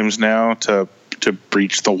couple of times now to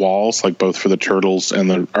breach the walls, like both for the Turtles and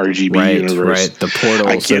the RGB universe. Right, the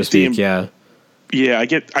portal, so to speak. Yeah,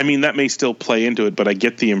 I mean, that may still play into it, but I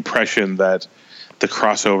get the impression that the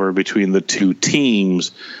crossover between the two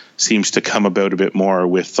teams seems to come about a bit more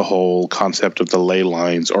with the whole concept of the ley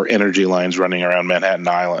lines or energy lines running around Manhattan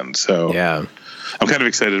Island. So yeah, I'm kind of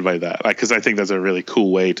excited by that because I think that's a really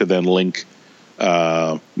cool way to then link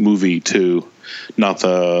movie to not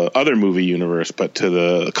the other movie universe, but to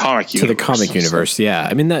the comic universe. To the comic universe, yeah.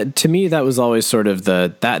 I mean, that to me, that was always sort of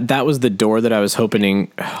that was the door that I was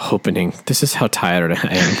hoping. This is how tired I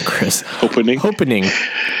am, Chris. Hoping.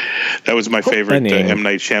 That was my favorite M.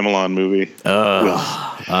 Night Shyamalan movie.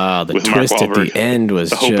 The twist at the end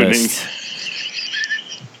was just.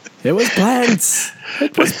 It was plants.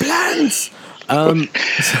 It was plants.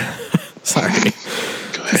 Sorry.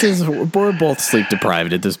 We're both sleep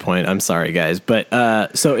deprived at this point. I'm sorry, guys. But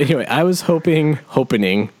so anyway, I was hoping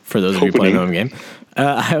for those of you playing the home game,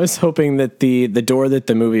 I was hoping that the door that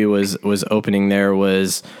the movie was opening there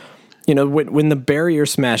was, when the barrier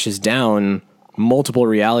smashes down, multiple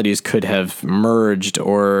realities could have merged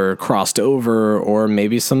or crossed over, or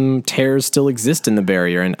maybe some tears still exist in the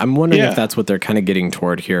barrier. And I'm wondering if that's what they're kind of getting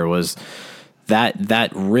toward here was.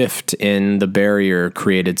 That rift in the barrier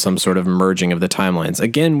created some sort of merging of the timelines.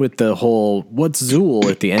 Again, with the whole what's Zool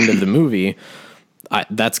at the end of the movie,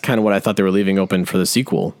 that's kind of what I thought they were leaving open for the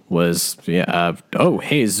sequel was, hey,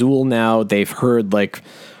 Zool now, they've heard like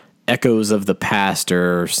echoes of the past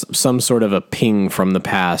or some sort of a ping from the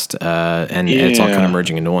past, and it's all kind of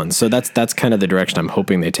merging into one. So that's kind of the direction I'm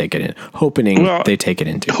hoping they take it in. They take it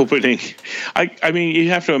into. I mean, you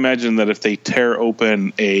have to imagine that if they tear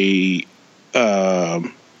open a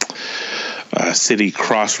city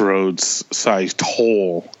crossroads sized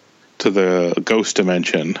hole to the ghost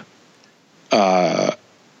dimension,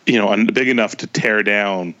 big enough to tear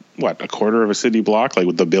down a quarter of a city block, like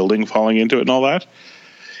with the building falling into it and all that.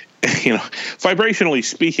 Vibrationally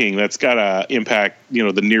speaking, that's got to impact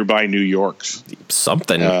the nearby New Yorks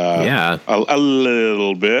something, a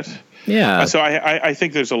little bit, yeah. So I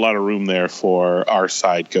think there's a lot of room there for our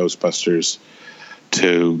side Ghostbusters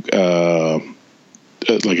to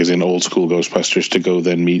like as in old school Ghostbusters to go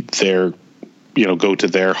then meet their go to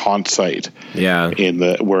their haunt site in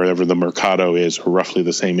the wherever the Mercado is, or roughly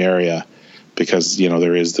the same area, because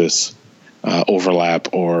there is this overlap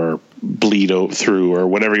or bleed through or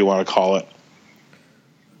whatever you want to call it.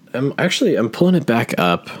 I'm pulling it back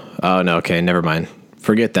up. Oh no, okay, never mind.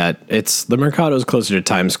 Forget that. It's the Mercado is closer to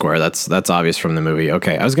Times Square. That's obvious from the movie.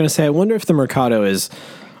 Okay, I was going to say I wonder if the Mercado is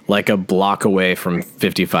like a block away from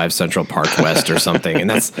 55 Central Park West or something. And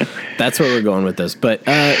that's where we're going with this. But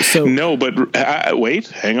wait,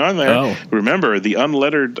 hang on there. Oh. Remember, the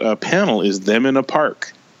unlettered panel is them in a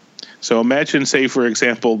park. So imagine, say, for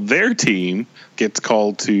example, their team gets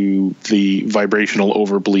called to the vibrational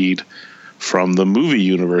overbleed from the movie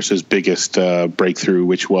universe's biggest breakthrough,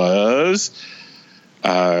 which was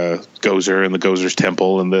Gozer and the Gozer's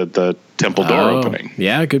temple and the temple door opening.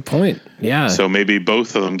 Yeah, good point. Yeah. So maybe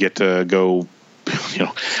both of them get to go,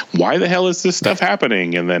 why the hell is this stuff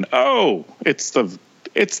happening? And then,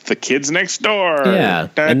 it's the kids next door. Yeah.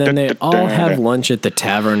 And then they all have lunch at the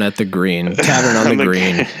tavern on the green.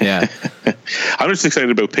 Yeah. I'm just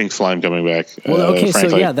excited about pink slime coming back. Well, okay. Frankly.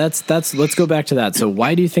 So yeah, that's, let's go back to that. So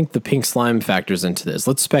why do you think the pink slime factors into this?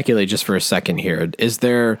 Let's speculate just for a second here.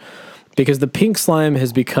 Because the pink slime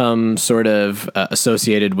has become sort of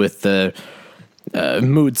associated with the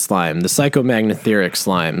mood slime, the psychomagnetheric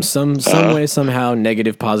slime. Some way, somehow,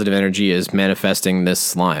 negative, positive energy is manifesting this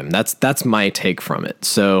slime. That's my take from it.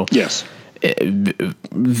 So, yes,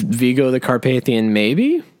 Vigo the Carpathian,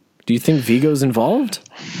 maybe. Do you think Vigo's involved?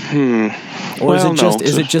 Or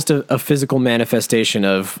is it just a physical manifestation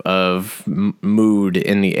of mood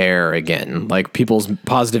in the air again? Like people's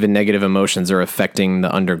positive and negative emotions are affecting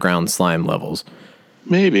the underground slime levels.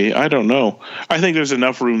 Maybe. I don't know. I think there's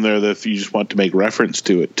enough room there that if you just want to make reference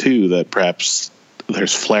to it too, that perhaps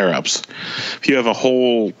there's flare-ups. If you have a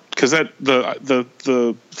whole, because that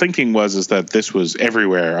the thinking is that this was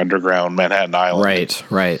everywhere underground Manhattan Island.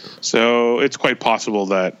 Right. So it's quite possible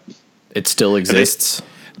that it still exists.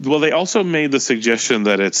 They also made the suggestion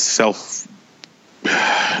that it's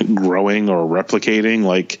self-growing or replicating.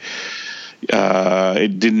 Like,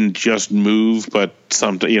 It didn't just move, but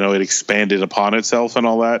it expanded upon itself and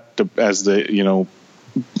all that as the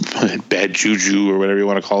bad juju or whatever you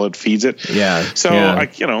want to call it feeds it. Yeah. So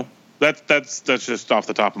yeah. That's just off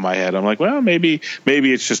the top of my head. I'm like, well, maybe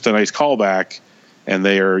it's just a nice callback, and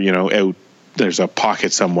they are out. There's a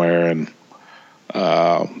pocket somewhere, and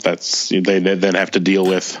they then have to deal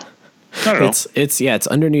with. I don't know. It's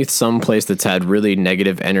underneath some place that's had really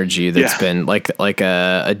negative energy that's been like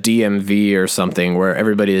a DMV or something where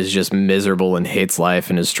everybody is just miserable and hates life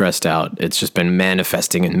and is stressed out. It's just been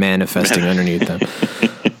manifesting underneath them.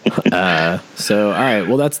 So all right,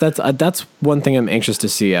 well that's one thing I'm anxious to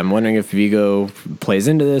see. I'm wondering if Vigo plays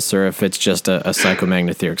into this or if it's just a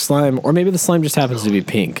psychomagnetheric slime, or maybe the slime just happens to be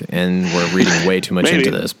pink and we're reading way too much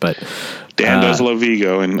into this. But Dan does love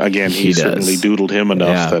Vigo, and again, he certainly doodled him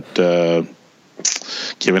enough that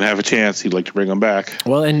given half a chance, he'd like to bring him back.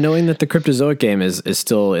 Well, and knowing that the Cryptozoic game is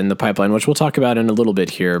still in the pipeline, which we'll talk about in a little bit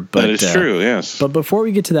here. But, that is true, yes. But before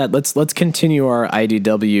we get to that, let's continue our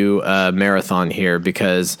IDW marathon here,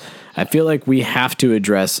 because I feel like we have to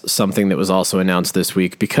address something that was also announced this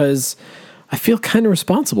week, because I feel kind of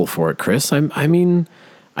responsible for it, Chris. I mean,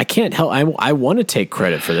 I can't help. I want to take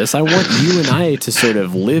credit for this. I want you and I to sort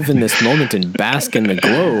of live in this moment and bask in the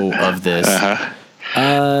glow of this.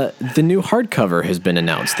 The new hardcover has been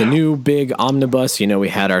announced. The new big omnibus. We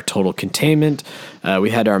had our Total Containment, we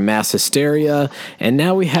had our Mass Hysteria, and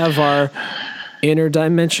now we have our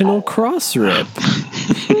Interdimensional Cross Rip.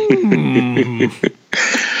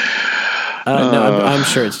 No, I'm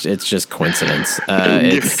sure it's just coincidence.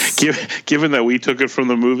 Given that we took it from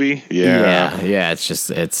the movie, yeah.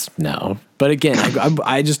 It's no. But again, I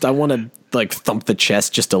want to like thump the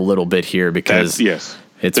chest just a little bit here, because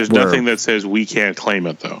there's nothing that says we can't claim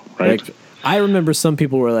it, though, right? Like, I remember some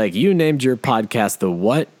people were like, "You named your podcast the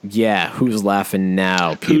what?" Yeah, who's laughing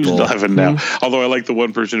now, people? Who's laughing now? Although I like the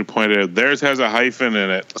one person who pointed out theirs has a hyphen in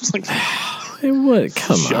it. It's like, what?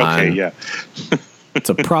 Come on. Okay, yeah. It's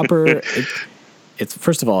a proper. It's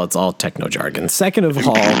first of all, it's all techno jargon. Second of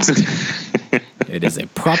all, it is a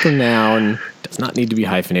proper noun. Does not need to be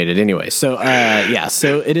hyphenated anyway. So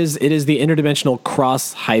so it is the Interdimensional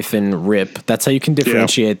Cross Rip. That's how you can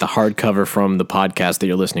differentiate the hardcover from the podcast that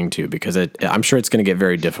you're listening to, because I'm sure it's going to get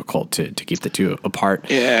very difficult to keep the two apart.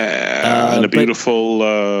 Yeah, and a beautiful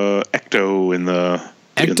Ecto in the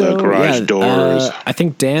garage doors. I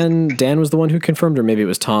think Dan was the one who confirmed, or maybe it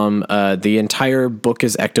was Tom. The entire book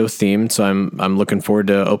is Ecto themed, so I'm looking forward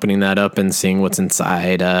to opening that up and seeing what's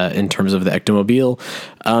inside in terms of the Ectomobile.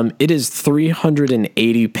 It is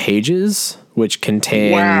 380 pages, which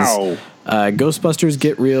contains Ghostbusters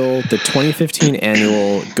Get Real, the 2015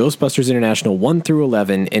 annual, Ghostbusters International 1 through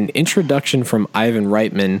 11, an introduction from Ivan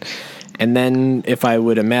Reitman. And then, if I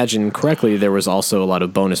would imagine correctly, there was also a lot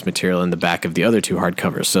of bonus material in the back of the other two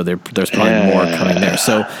hardcovers. So there's probably more coming there.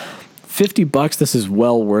 So $50, this is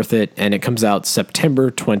well worth it. And it comes out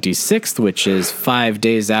September 26th, which is 5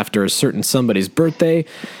 days after a certain somebody's birthday.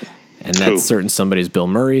 And that certain somebody's Bill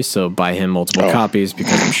Murray. So buy him multiple copies,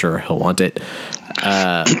 because I'm sure he'll want it.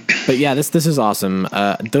 But yeah, this is awesome.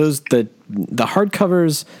 The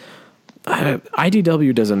hardcovers...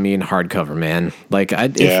 IDW doesn't mean hardcover, man. Like,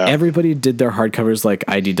 if everybody did their hardcovers like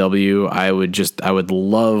IDW, I would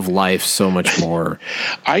love life so much more.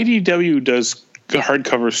 IDW does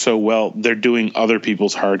hardcovers so well, they're doing other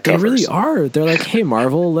people's hardcovers. They really are. They're like, hey,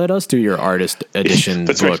 Marvel, let us do your artist edition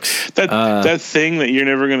books. Right. That thing that you're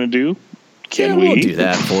never going to do. We'll do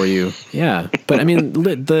that for you. Yeah. But I mean,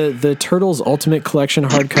 the Turtles Ultimate Collection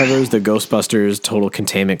hardcovers, the Ghostbusters Total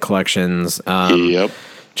Containment collections.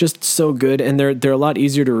 Just so good, and they're a lot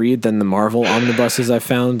easier to read than the Marvel omnibuses I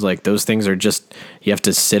found. Like, those things are just, you have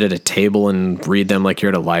to sit at a table and read them like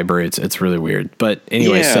you're at a library. It's really weird. But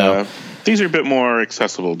anyway, so these are a bit more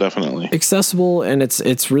accessible, definitely. Accessible, and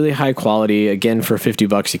it's really high quality. Again, for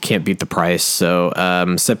 $50, you can't beat the price. So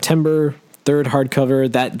September 3rd hardcover,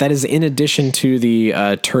 that is in addition to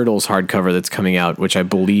the Turtles hardcover that's coming out, which I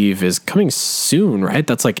believe is coming soon, right?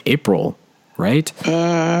 That's like April. Right? Yeah.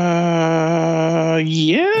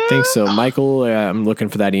 I think so. Michael, I'm looking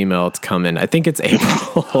for that email. It's coming. I think it's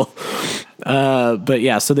April. But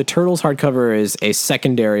yeah, so the Turtles hardcover is a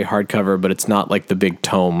secondary hardcover, but it's not like the big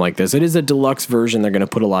tome like this. It is a deluxe version. They're going to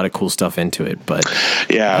put a lot of cool stuff into it. But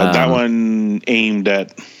yeah, that one aimed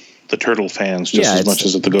at the Turtle fans just as much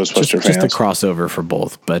as at the Ghostbuster fans. Just the crossover for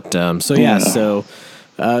both. But so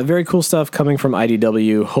very cool stuff coming from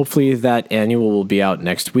IDW. Hopefully that annual will be out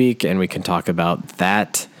next week, and we can talk about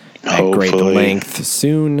that at great length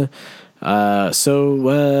soon.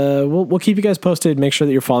 We'll keep you guys posted. Make sure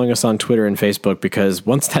that you're following us on Twitter and Facebook, because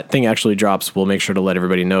once that thing actually drops, we'll make sure to let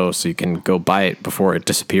everybody know so you can go buy it before it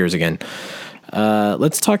disappears again.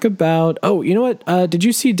 Let's talk about, you know what? Did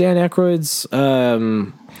you see Dan Aykroyd's,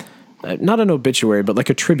 not an obituary, but like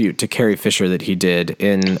a tribute to Carrie Fisher that he did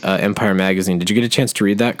in Empire Magazine? Did you get a chance to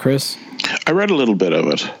read that, Chris? I read a little bit of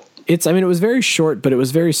it. It was very short, but it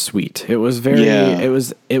was very sweet. It was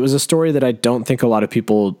it was a story that I don't think a lot of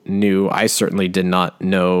people knew. I certainly did not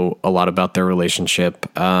know a lot about their relationship.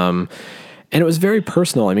 And it was very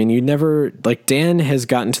personal. I mean, Dan has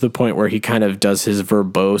gotten to the point where he kind of does his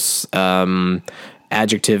verbose,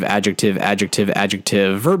 adjective,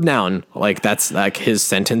 verb, noun. Like that's like his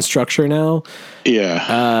sentence structure now.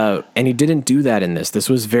 Yeah. And he didn't do that in this. This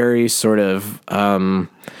was very sort of,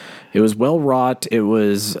 it was well wrought. It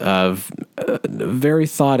was very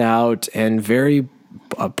thought out and very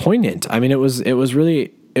poignant. I mean, it was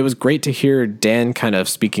great to hear Dan kind of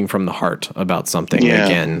speaking from the heart about something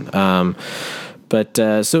again. So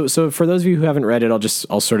for those of you who haven't read it,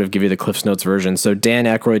 I'll sort of give you the Cliff's Notes version. So Dan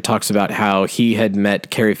Aykroyd talks about how he had met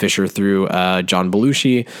Carrie Fisher through John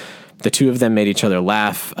Belushi. The two of them made each other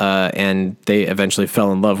laugh, and they eventually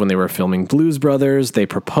fell in love when they were filming Blues Brothers. They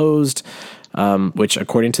proposed, which,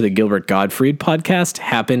 according to the Gilbert Gottfried podcast,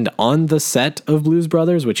 happened on the set of Blues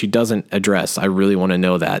Brothers, which he doesn't address. I really want to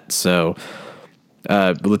know that. So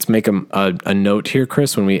let's make a note here,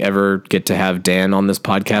 Chris. When we ever get to have Dan on this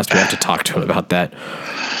podcast, we have to talk to him about that.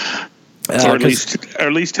 Or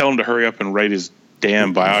at least tell him to hurry up and write his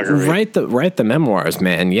damn biography. Write the memoirs,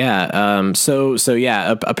 man. Yeah.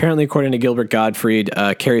 Apparently, according to Gilbert Gottfried,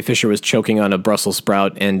 Carrie Fisher was choking on a Brussels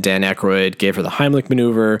sprout, and Dan Aykroyd gave her the Heimlich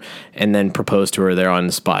maneuver and then proposed to her there on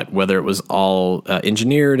the spot. Whether it was all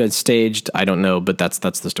engineered and staged, I don't know, but that's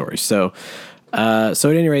the story. So at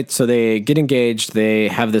any rate, so they get engaged. They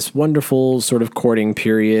have this wonderful sort of courting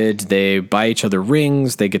period. They buy each other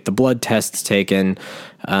rings. They get the blood tests taken,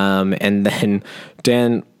 and then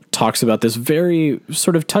Dan talks about this very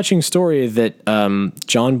sort of touching story that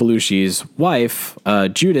John Belushi's wife,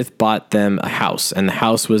 Judith, bought them a house, and the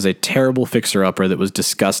house was a terrible fixer-upper that was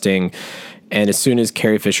disgusting. And as soon as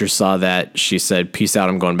Carrie Fisher saw that, she said, "Peace out,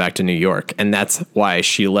 I'm going back to New York." And that's why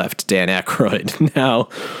she left Dan Aykroyd. Now,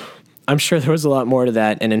 I'm sure there was a lot more to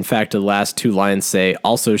that, and in fact, the last two lines say,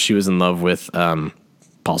 also she was in love with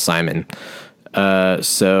Paul Simon.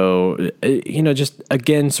 Just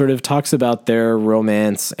again, sort of talks about their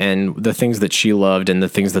romance and the things that she loved and the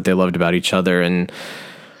things that they loved about each other. And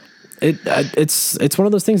it's one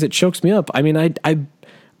of those things that chokes me up. I mean, I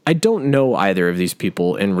don't know either of these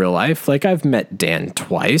people in real life. Like, I've met Dan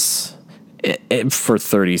twice for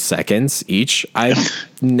 30 seconds each. I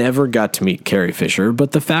never got to meet Carrie Fisher,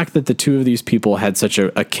 but the fact that the two of these people had such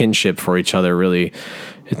a kinship for each other really,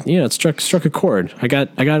 it struck a chord. I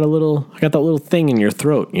got that little thing in your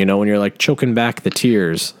throat, when you're like choking back the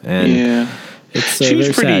tears. And she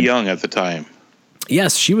was pretty young at the time.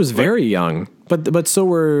 Yes, she was very young. But so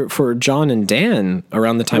were for John and Dan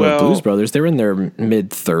around the time of Blues Brothers. They were in their mid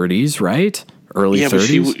 30s, right? Early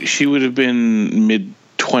 30s. But she would have been mid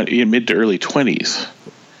to early 20s.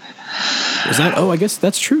 Is that? Oh, I guess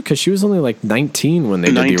that's true, because she was only like 19 when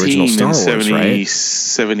they did the original Star Wars, right?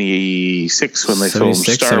 76 when they filmed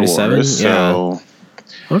Star Wars. So,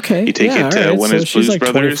 okay. You take it when it's Blues like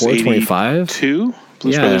Brothers, 24, 25. 82?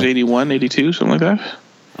 Blues Brothers 81, 82, something like that.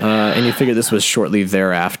 And you figure this was shortly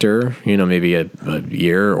thereafter, maybe a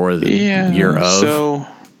year or the year of. So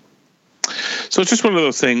it's just one of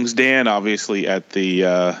those things. Dan, obviously, at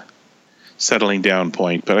the settling down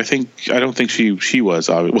point, but I don't think she was.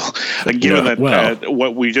 Given that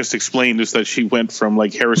what we just explained is that she went from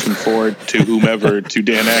like Harrison Ford to whomever to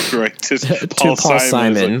Dan Aykroyd to Paul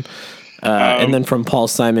Simon. And then from Paul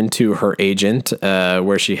Simon to her agent,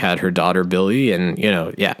 where she had her daughter Billy, and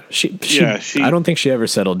she I don't think she ever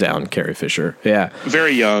settled down, Carrie Fisher. Yeah,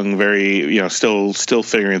 very young, very still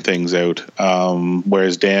figuring things out.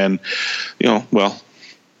 Whereas Dan, it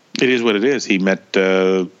is what it is. He met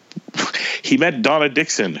Donna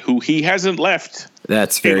Dixon, who he hasn't left.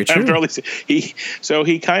 That's very true. He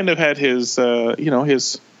kind of had his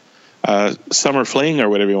his summer fling or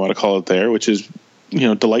whatever you want to call it there, which is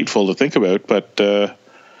delightful to think about. But then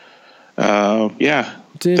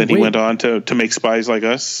he went on to make Spies Like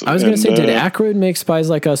Us. I was going to say, did Aykroyd make Spies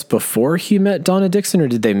Like Us before he met Donna Dixon, or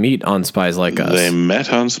did they meet on Spies Like Us? They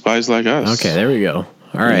met on Spies Like Us. Okay, there we go.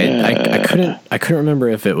 All right, yeah. I couldn't remember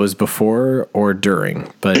if it was before or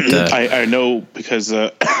during, but I know because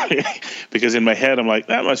in my head I'm like,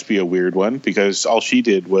 that must be a weird one, because all she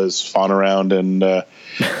did was fawn around and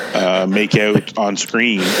make out on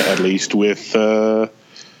screen, at least with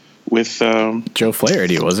with Joe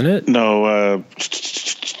Flaherty, wasn't it? no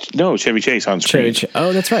Chevy Chase on screen.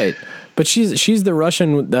 Oh, that's right. But she's the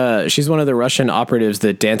Russian. She's one of the Russian operatives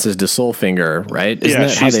that dances to Soulfinger, right? Isn't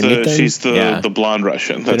that how they meet them? She's the blonde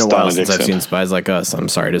Russian. It's That's been a while Donna since I've Dixon. seen Spies Like Us. I'm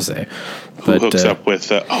sorry to say, Who hooks up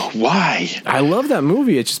with? Why? I love that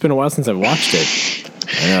movie. It's just been a while since I've watched it.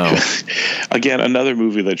 I know. Again, another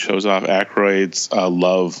movie that shows off Aykroyd's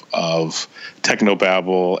love of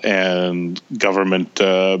technobabble and government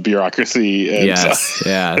bureaucracy. And Yes.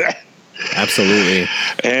 Yeah. Absolutely.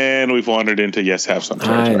 And we've wandered into Yes Have Some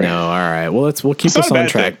territory. I know. All right. Well, we'll keep It's not us a on bad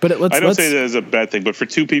track. thing. But let's. I don't say that as a bad thing, but for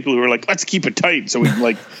two people who are like, let's keep it tight so we can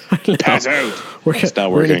like pass out. It's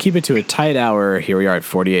not We're going working. to keep it to a tight hour. Here we are at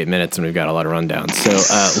 48 minutes, and we've got a lot of rundowns.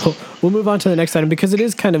 So we'll move on to the next item because it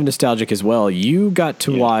is kind of nostalgic as well. You got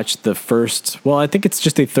to watch the first. Well, I think it's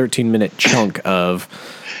just a 13-minute chunk of.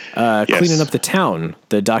 Cleaning Up the Town,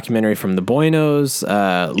 the documentary from the Buenos,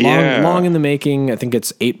 long in the making. I think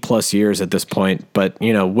it's 8+ years at this point, but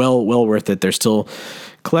well worth it. They're still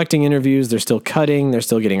collecting interviews, they're still cutting, they're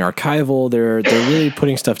still getting archival. They're really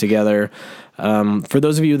putting stuff together. For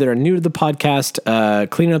those of you that are new to the podcast,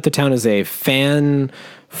 Cleaning Up the Town is a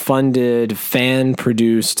fan-funded,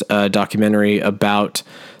 fan-produced documentary about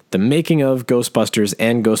the making of Ghostbusters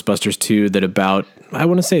and Ghostbusters 2 that about, I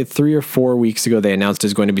want to say 3 or 4 weeks ago, they announced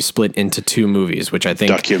is going to be split into 2 movies, which I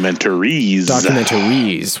think...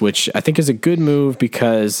 Documentaries, which I think is a good move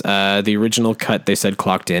because the original cut, they said,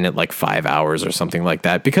 clocked in at like 5 hours or something like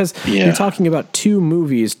that. Because you're talking about 2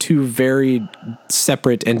 movies, 2 very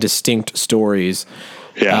separate and distinct stories.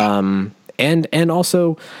 Yeah. And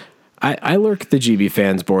also... I lurk the GB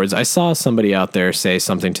fans boards. I saw somebody out there say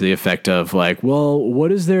something to the effect of like, well,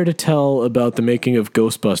 what is there to tell about the making of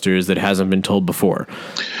Ghostbusters that hasn't been told before?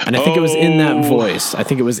 And I think it was in that voice. I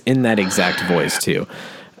think it was in that exact voice too.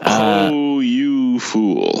 You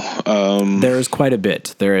fool. There is quite a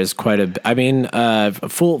bit. I mean,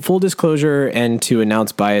 full disclosure and to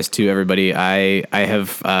announce bias to everybody, I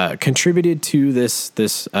have contributed to this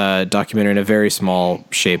documentary in a very small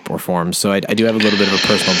shape or form. So I do have a little bit of a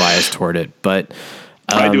personal bias toward it, but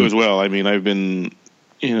I do as well. I mean, I've been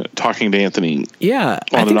talking to Anthony on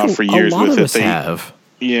and off for years with it. Have.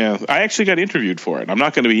 Yeah, I actually got interviewed for it. I'm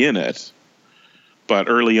not going to be in it. But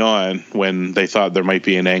early on, when they thought there might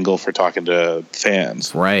be an angle for talking to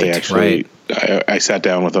fans, they actually, I sat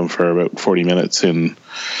down with them for about 40 minutes in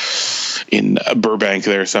Burbank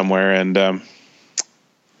there somewhere, and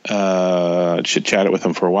chit-chatted with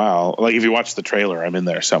them for a while. Like if you watch the trailer, I'm in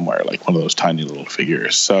there somewhere, like one of those tiny little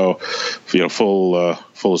figures. So, full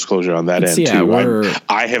disclosure on that end too.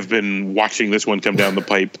 I have been watching this one come down the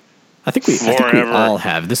pipe. I think we all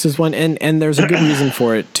have. This is one, and there's a good reason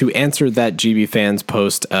for it. To answer that GB fans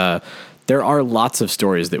post, there are lots of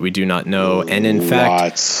stories that we do not know, and in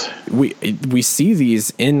fact, we see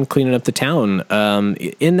these in Cleaning Up the Town.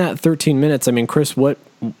 In that 13 minutes, I mean, Chris, what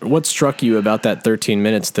struck you about that 13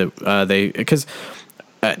 minutes that because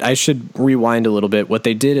I should rewind a little bit. What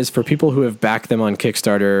they did is for people who have backed them on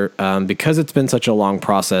Kickstarter, because it's been such a long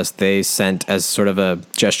process, they sent as sort of a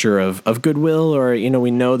gesture of goodwill, or,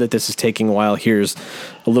 we know that this is taking a while. Here's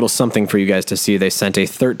a little something for you guys to see. They sent a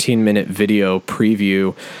 13-minute video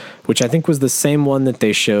preview, which I think was the same one that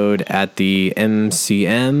they showed at the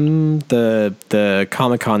MCM, the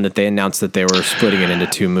Comic-Con that they announced that they were splitting it into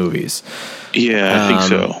 2 movies. Yeah, I think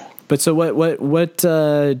so. But so what do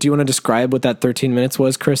you want to describe what that 13 minutes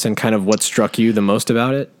was, Chris, and kind of what struck you the most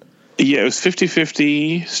about it? Yeah, it was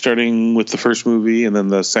 50-50, starting with the first movie, and then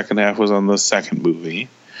the second half was on the second movie.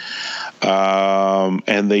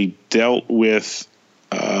 And they dealt with,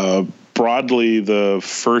 broadly, the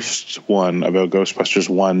first one about Ghostbusters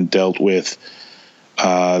 1 dealt with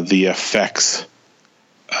the effects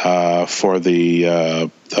for the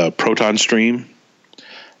proton stream.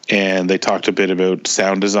 And they talked a bit about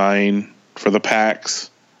sound design for the packs.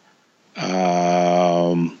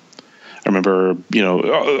 I remember,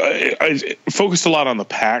 I focused a lot on the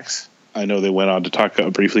packs. I know they went on to talk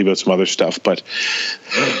briefly about some other stuff, but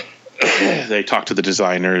they talked to the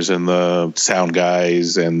designers and the sound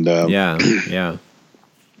guys, and yeah.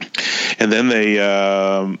 And then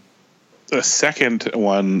the second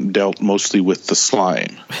one dealt mostly with the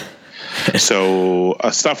slime. So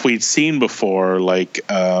stuff we'd seen before, like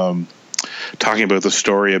talking about the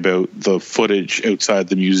story about the footage outside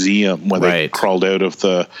the museum when they crawled out of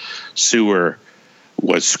the sewer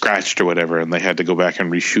was scratched or whatever, and they had to go back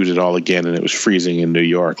and reshoot it all again, and it was freezing in New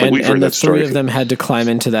York. Like, we've heard that story. And the 3 of them had to climb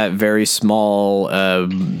into that very small,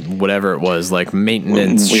 whatever it was, like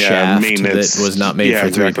maintenance shaft that was not made for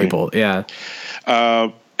 3 people. Yeah.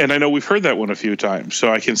 And I know we've heard that one a few times,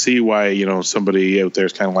 so I can see why, you know, somebody out there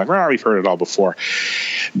is kind of like, well, we've heard it all before.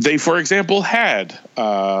 They, for example, had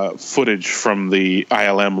footage from the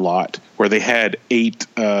ILM lot where they had 8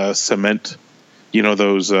 cement, you know,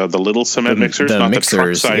 those the little cement mixers, the not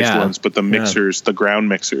mixers, the truck-sized yeah. ones, but the mixers, the ground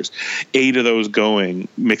mixers. 8 of those going,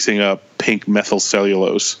 mixing up pink methyl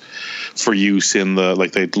cellulose for use in the,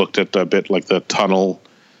 like they looked at a bit like the tunnel,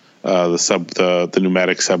 the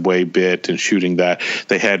pneumatic subway bit, and shooting that.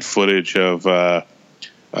 They had footage of a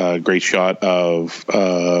great shot of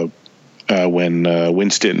when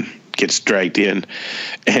Winston gets dragged in,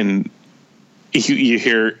 and you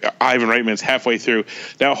hear Ivan Reitman's halfway through.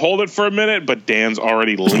 Now hold it for a minute, but Dan's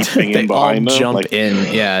already leaping in behind them. They all jump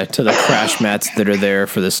in, to the crash mats that are there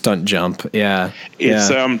for the stunt jump. Yeah,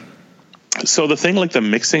 it's so the thing, like the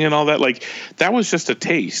mixing and all that, like that was just a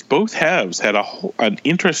taste. Both halves had an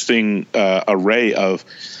interesting array of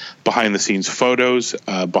behind the scenes photos,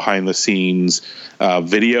 behind the scenes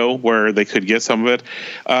video where they could get some of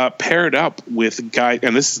it paired up with guys.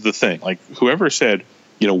 And this is the thing, like whoever said,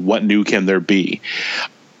 you know, what new can there be?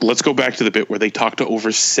 Let's go back to the bit where they talked to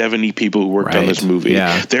over 70 people who worked on this movie.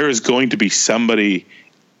 Yeah. There is going to be somebody,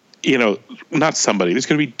 you know, not somebody, there's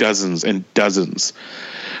going to be dozens and dozens,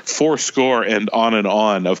 4score and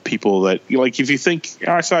on of people that, like, if you think,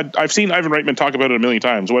 I've seen Ivan Reitman talk about it a million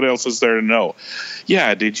times, what else is there to know?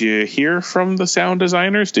 Yeah, did you hear from the sound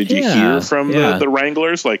designers? Did you hear from the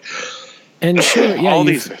Wranglers? Like, and sure, all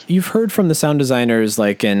you've heard from the sound designers,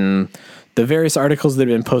 like in the various articles that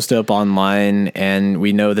have been posted up online, and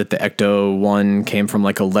we know that the Ecto 1 came from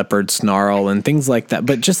like a leopard snarl and things like that.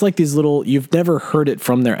 But just like these little, you've never heard it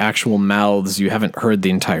from their actual mouths. You haven't heard the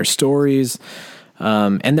entire stories.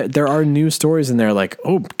 And there are new stories in there like,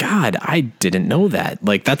 oh God, I didn't know that.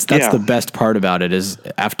 Like that's the best part about it, is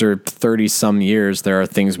after 30 some years, there are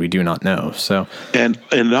things we do not know. So, and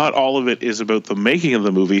not all of it is about the making of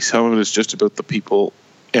the movie. Some of it is just about the people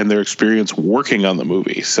and their experience working on the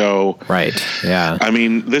movie. So, right. Yeah. I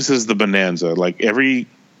mean, this is the bonanza. Like every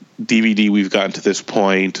DVD we've gotten to this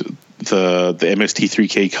point, the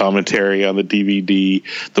MST3K commentary on the DVD,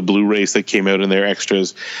 the Blu-rays that came out in their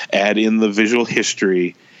extras, add in the visual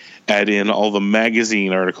history, add in all the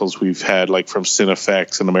magazine articles we've had, like from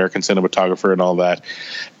Cinefex and American Cinematographer and all that.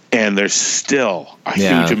 And there's still a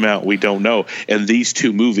huge amount we don't know. And these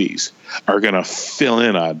 2 movies are going to fill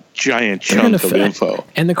in a giant chunk of info.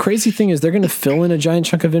 And the crazy thing is they're going to fill in a giant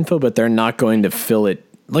chunk of info, but they're not going to fill it.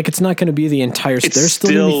 Like, it's not going to be the entire... There's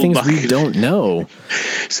still going to be things we don't know.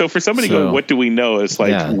 So for somebody going, what do we know? It's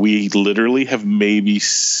like we literally have maybe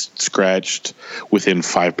scratched within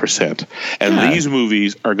 5%. And these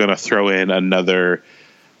movies are going to throw in another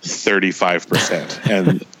 35%.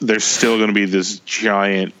 And there's still going to be this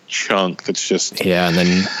giant chunk that's just... Yeah, and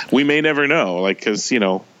then... We may never know, like, because, you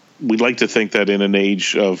know, we'd like to think that in an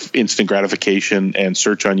age of instant gratification and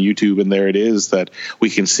search on YouTube, and there it is, that we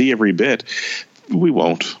can see every bit. We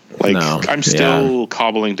won't. Like, no. I'm still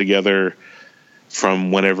cobbling together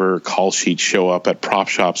from whenever call sheets show up at prop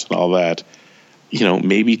shops and all that, you know,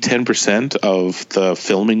 maybe 10% of the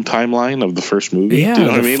filming timeline of the first movie. Yeah, do you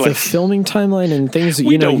know what I mean? The like, filming timeline and things that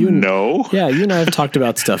we don't know. Yeah, you and I have talked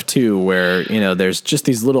about stuff too, where, you know, there's just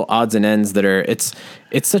these little odds and ends that are, it's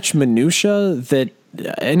such minutia that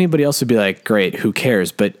anybody else would be like, great, who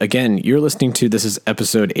cares? But again, you're listening to, this is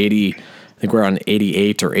episode 80. I think we're on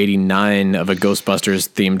 88 or 89 of a Ghostbusters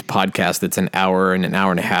themed podcast that's an hour and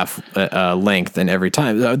a half length. And every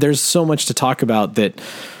time there's so much to talk about that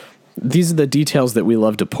these are the details that we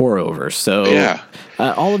love to pore over. So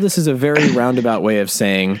all of this is a very roundabout way of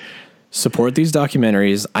saying, support these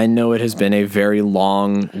documentaries. I know it has been a very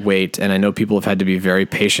long wait, and I know people have had to be very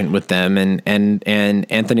patient with them. And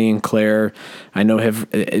Anthony and Claire, I know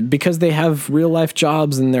because they have real life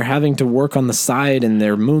jobs and they're having to work on the side and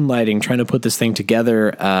they're moonlighting, trying to put this thing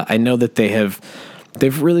together. I know that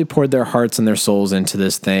they've really poured their hearts and their souls into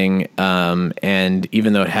this thing. And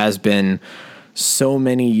even though it has been so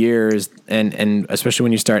many years, and especially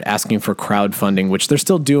when you start asking for crowdfunding, which they're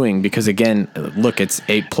still doing, because again, look, it's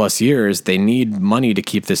 8+ years. They need money to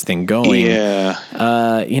keep this thing going.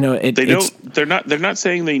 Yeah. You know, they're not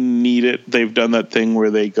saying they need it. They've done that thing where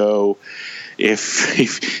they go,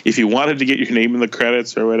 if you wanted to get your name in the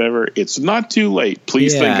credits or whatever, it's not too late.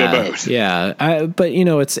 Please think about. Yeah. But you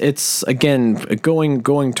know, it's again,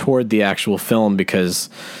 going toward the actual film, because,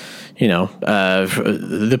 you know,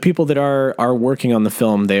 the people that are working on the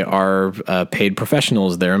film, they are paid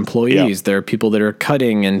professionals. They're employees. Yeah. They're people that are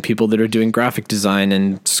cutting and people that are doing graphic design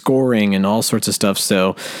and scoring and all sorts of stuff.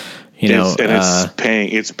 So,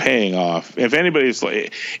 It's paying off. If anybody's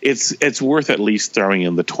like, it's worth at least throwing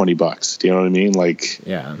in the $20. Do you know what I mean? Like,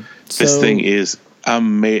 yeah, this thing is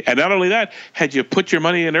amazing. And not only that, had you put your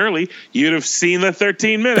money in early, you'd have seen the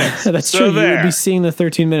 13 minutes. That's true. You would be seeing the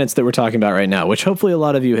 13 minutes that we're talking about right now, which hopefully a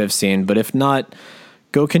lot of you have seen. But if not,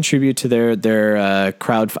 go contribute to their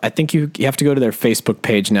crowd. I think you have to go to their Facebook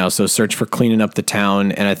page now. So search for Cleaning Up the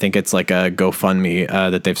Town, and I think it's like a GoFundMe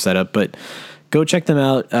that they've set up. But go check them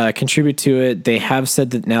out. Contribute to it. They have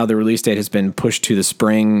said that now the release date has been pushed to the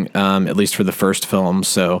spring, at least for the first film.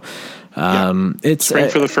 So it's spring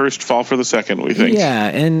for the first, fall for the second, we think. Yeah,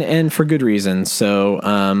 and for good reason. So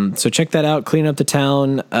check that out. Clean Up the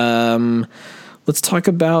Town. Let's talk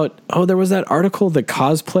about, there was that article, the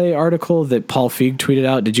cosplay article that Paul Feig tweeted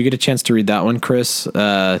out. Did you get a chance to read that one, Chris?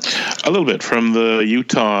 A little bit from the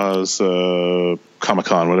Utah's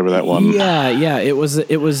Comic-Con, whatever that one. Yeah. It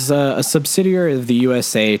was a subsidiary of the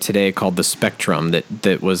USA Today called The Spectrum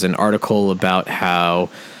that was an article about how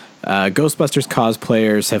Ghostbusters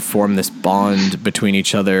cosplayers have formed this bond between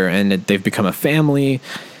each other, and they've become a family.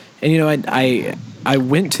 And I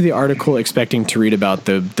went to the article expecting to read about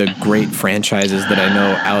the great franchises that I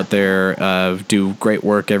know out there do great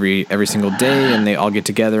work every single day, and they all get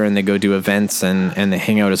together and they go do events and they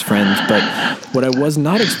hang out as friends. But what I was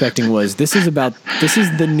not expecting was this is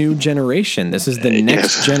the new generation. This is the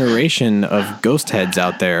next generation of ghost heads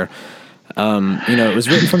out there. It was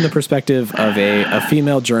written from the perspective of a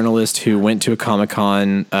female journalist who went to a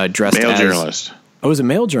Comic-Con dressed as... Male journalist. Oh, it was a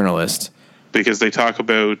male journalist. Because they talk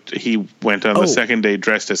about he went on the second day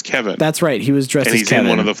dressed as Kevin. That's right. He was dressed as Kevin. And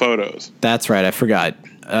he's in one of the photos. That's right. I forgot.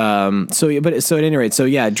 So at any rate,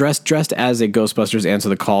 dressed as a Ghostbusters Answer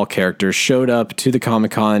the Call character, showed up to the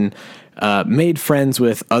Comic-Con, made friends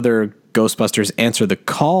with other Ghostbusters Answer the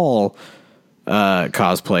Call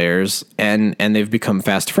cosplayers, and they've become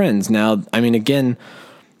fast friends. Now, I mean, again,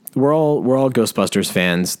 we're all Ghostbusters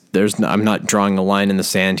fans. I'm not drawing a line in the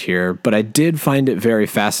sand here, but I did find it very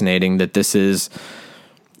fascinating that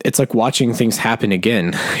it's like watching things happen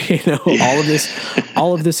again.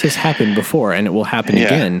 All of this has happened before, and it will happen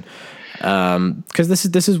again. Because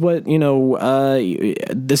this is what,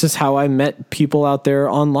 this is how I met people out there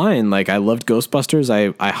online. Like, I loved Ghostbusters.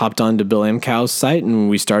 I hopped onto Bill Amcow's site and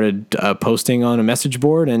we started posting on a message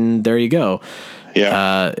board, and there you go.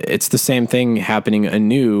 Yeah. It's the same thing happening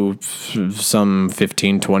anew some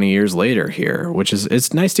 15, 20 years later here, which is,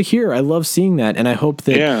 it's nice to hear. I love seeing that. And I hope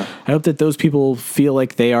that those people feel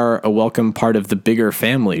like they are a welcome part of the bigger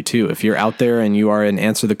family too. If you're out there and you are an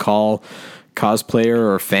Answer the Call cosplayer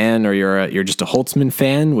or fan, or you're just a Holtzman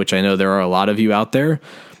fan, which I know there are a lot of you out there.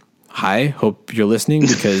 Hi, hope you're listening,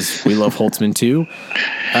 because we love Holtzman too.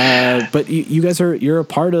 But you guys you're a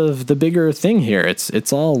part of the bigger thing here.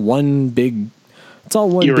 It's all one big. It's all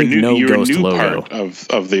one big No Ghost logo.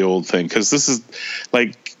 Part of the old thing, because this is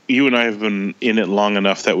like, you and I have been in it long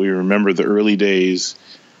enough that we remember the early days,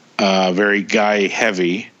 very guy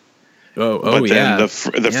heavy. But then the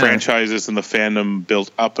franchises and the fandom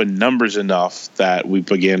built up in numbers enough that we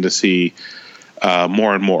began to see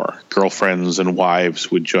more and more girlfriends and wives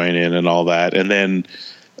would join in and all that, and then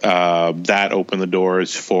that opened the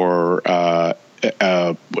doors for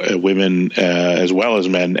women as well as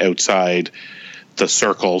men outside the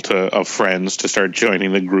circle of friends to start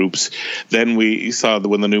joining the groups. Then we saw that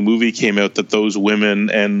when the new movie came out, that those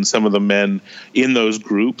women and some of the men in those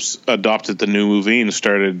groups adopted the new movie and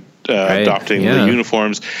started adopting the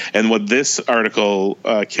uniforms. And what this article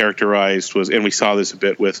characterized was, and we saw this a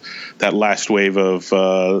bit with that last wave of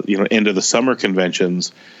end of the summer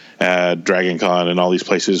conventions, Dragon Con and all these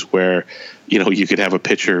places where you could have a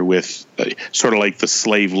picture with sort of like the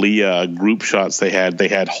Slave Leia group shots they had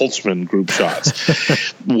Holtzman group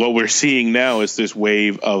shots. What we're seeing now is this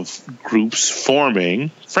wave of groups forming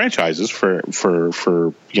franchises for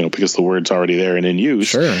because the word's already there and in use.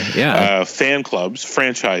 Sure, yeah. Fan clubs,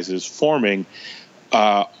 franchises forming,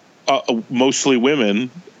 mostly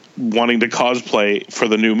women wanting to cosplay for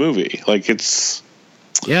the new movie. Like, it's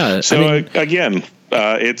again.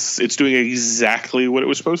 It's doing exactly what it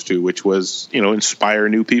was supposed to, which was, inspire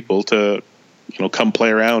new people to, come play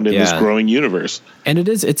around in this growing universe. And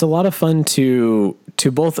it's a lot of fun to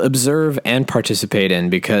both observe and participate in,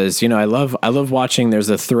 because, I love watching. There's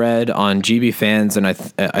a thread on GB Fans, and I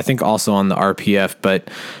think also on the RPF, but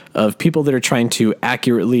of people that are trying to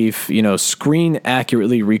accurately, screen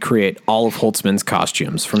accurately recreate all of Holtzman's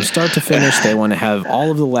costumes from start to finish. They want to have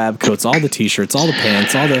all of the lab coats, all the t-shirts, all the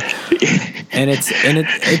pants, and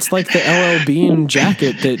it's like the LL Bean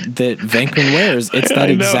jacket that Venkman wears. It's that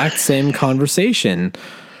exact same conversation.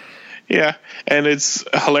 Yeah, and it's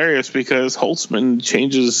hilarious because Holtzman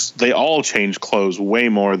they all change clothes way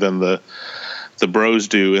more than the bros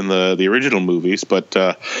do in the original movies, but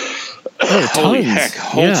holy heck,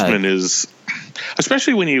 Holtzman is,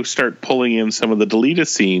 especially when you start pulling in some of the deleted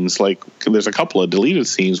scenes, like there's a couple of deleted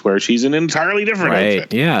scenes where she's in an entirely different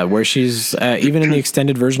outfit. Yeah, where she's even in the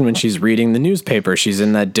extended version when she's reading the newspaper, she's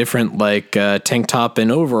in that different tank top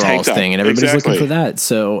and overalls thing, and everybody's looking for that.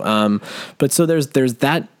 So, so there's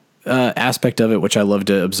that aspect of it, which I love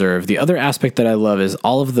to observe. The other aspect that I love is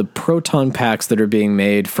all of the proton packs that are being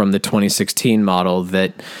made from the 2016 model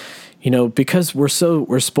that, because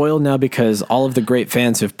we're spoiled now because all of the great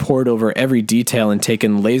fans have poured over every detail and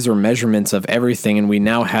taken laser measurements of everything. And we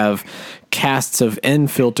now have casts of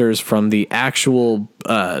end filters from the actual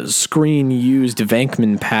screen used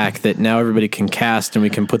Vankman pack that now everybody can cast, and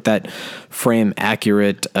we can put that frame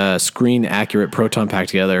accurate, screen accurate proton pack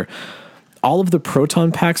together. All of the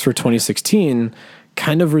proton packs for 2016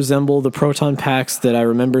 kind of resemble the proton packs that I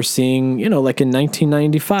remember seeing, like in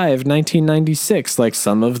 1995, 1996. Like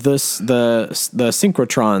some of the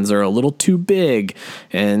synchrotrons are a little too big,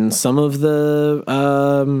 and some of the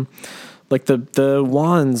the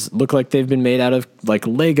wands look like they've been made out of like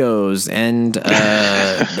Legos and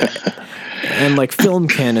and like film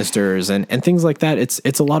canisters and things like that.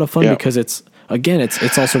 It's a lot of fun because it's all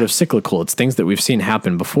sort of cyclical. It's things that we've seen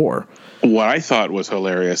happen before. What I thought was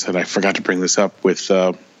hilarious, and I forgot to bring this up with,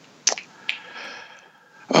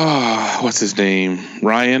 what's his name?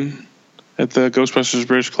 Ryan at the Ghostbusters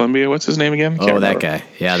British Columbia. What's his name again? Oh, that guy.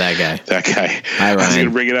 Yeah, that guy. That guy. Hi, Ryan. I was going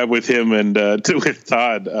to bring it up with him and with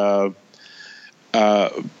Todd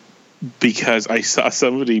because I saw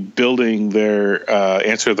somebody building their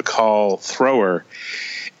answer the call thrower,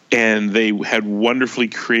 and they had wonderfully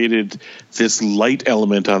created this light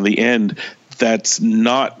element on the end that's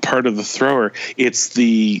not part of the thrower. It's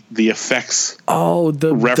the effects. Oh,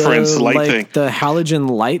 the reference light thing. The halogen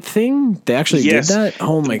light thing? They actually did that?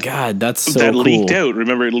 Oh my God, that's so that cool. leaked out.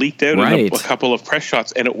 Remember, it leaked out in a couple of press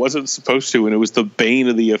shots, and it wasn't supposed to, and it was the bane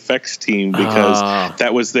of the effects team because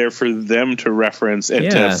that was there for them to reference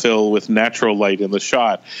and to fill with natural light in the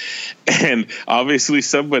shot. And obviously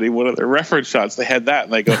one of their reference shots, they had that,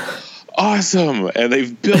 and they go, awesome, and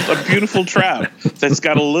they've built a beautiful trap that's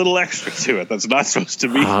got a little extra to it that's not supposed to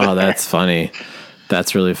be there. That's funny.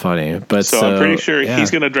 That's really funny. But so I'm pretty sure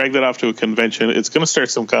he's going to drag that off to a convention. It's going to start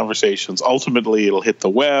some conversations. Ultimately, it'll hit the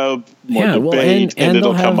web, more debate, and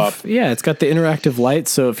it'll come up. Yeah, it's got the interactive light,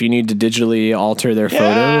 so if you need to digitally alter their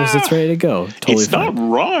photos, it's ready to go. Totally it's not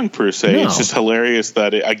wrong per se. No. It's just hilarious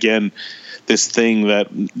that, this thing that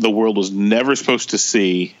the world was never supposed to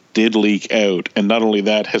see did leak out, and not only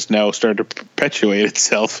that, has now started to perpetuate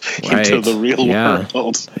itself into the real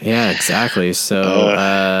world. Yeah, exactly.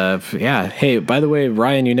 So, Hey, by the way,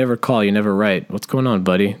 Ryan, you never call, you never write. What's going on,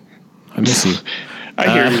 buddy? I miss you.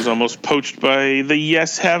 I hear he was almost poached by the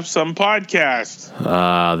Yes Have Some podcast.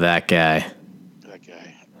 That guy.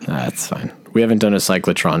 That's fine. We haven't done a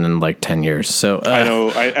cyclotron in like 10 years, so I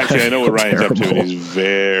know. I know what Ryan's up to, and he's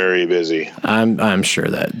very busy. I'm sure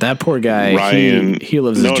that poor guy, Ryan, he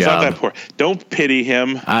loves his job. No, it's not that poor. Don't pity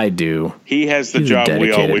him. I do. He has the job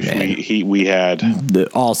we all wish we had.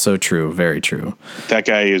 Also true, very true. That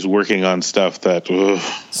guy is working on stuff that.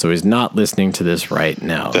 So he's not listening to this right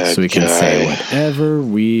now, so we can say whatever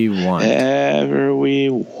we want. Whatever we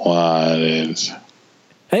wanted.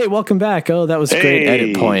 Hey, welcome back. Oh, that was a great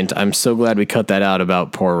edit point. I'm so glad we cut that out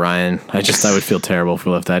about poor Ryan. I would feel terrible if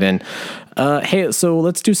we left that in. Hey, so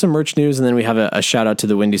let's do some merch news, and then we have a shout out to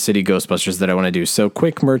the Windy City Ghostbusters that I want to do. So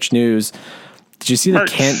quick merch news. Did you see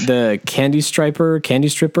the Candy Stripper?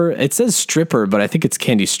 It says stripper, but I think it's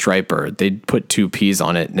Candy Striper. They put 2 P's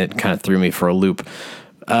on it, and it kind of threw me for a loop.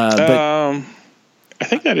 I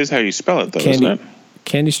think that is how you spell it, though, isn't it?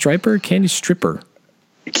 Candy Striper? Candy Stripper.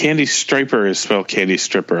 Candy Striper is spelled Candy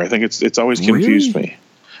Stripper. I think it's always confused me.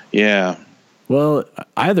 Yeah. Well,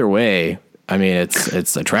 either way, I mean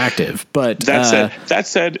it's attractive, but that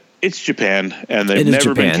said, it's Japan, and they've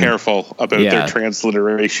never been careful about their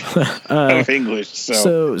transliteration of English.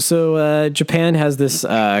 So Japan has this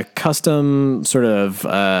custom sort of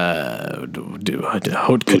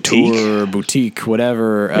haute couture, boutique,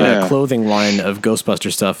 whatever clothing line of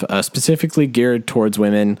Ghostbuster stuff, specifically geared towards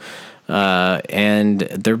women. And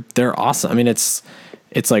they're awesome. I mean, it's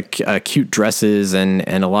like cute dresses and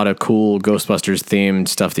a lot of cool Ghostbusters themed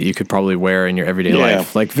stuff that you could probably wear in your everyday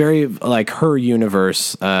life. Like very like her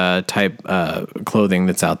universe type clothing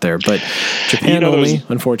that's out there. But Japan only,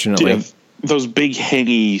 unfortunately. Those big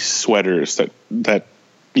hangy sweaters that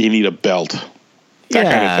you need a belt. That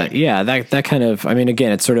kind of thing. Yeah, that kind of. I mean,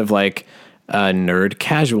 again, it's sort of like. nerd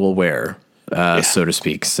casual wear, so to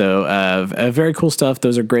speak. So very cool stuff.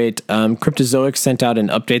 Those are great. Cryptozoic sent out an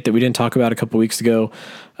update that we didn't talk about a couple weeks ago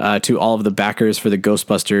to all of the backers for the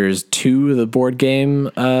Ghostbusters 2, the board game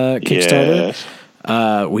Kickstarter.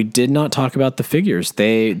 Yes. We did not talk about the figures.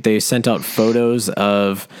 They sent out photos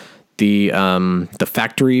of the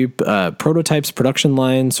factory prototypes, production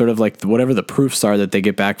line, sort of like whatever the proofs are that they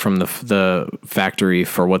get back from the factory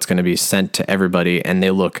for what's going to be sent to everybody, and they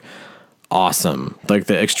look awesome. Like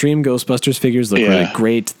the Extreme Ghostbusters figures look really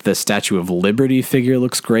great. The Statue of Liberty figure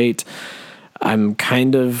looks great. I'm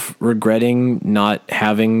kind of regretting not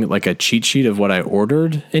having like a cheat sheet of what I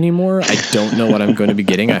ordered anymore. I don't know what I'm going to be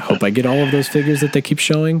getting. I hope I get all of those figures that they keep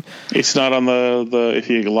showing. It's not on the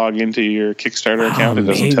if you log into your Kickstarter account, it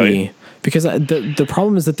doesn't tell you. Because the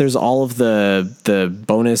problem is that there's all of the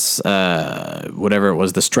bonus, whatever it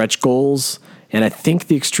was, the stretch goals. And I think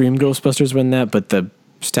the Extreme Ghostbusters win that, but the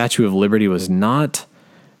Statue of Liberty was not.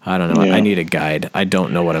 I don't know. Yeah. I need a guide. I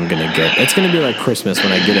don't know what I'm going to get. It's going to be like Christmas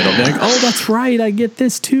when I get it. I'll be like, oh, that's right. I get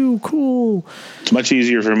this too. Cool. It's much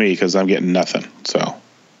easier for me because I'm getting nothing. So.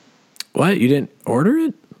 What? You didn't order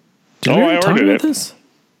it? I ordered it. This?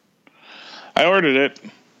 I ordered it.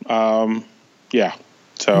 Yeah.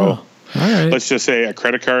 So let's just say a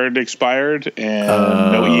credit card expired and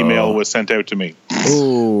no email was sent out to me.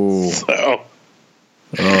 Ooh. So.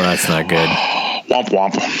 Oh, that's not good. Womp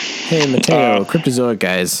womp. Hey, Mateo, Cryptozoic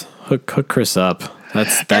guys, hook Chris up.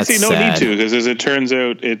 That's actually no sad. need to, because as it turns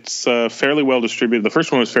out, it's fairly well distributed. The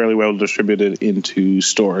first one was fairly well distributed into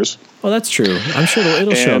stores. Well, that's true. I'm sure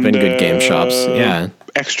it'll show up in good game shops. Yeah.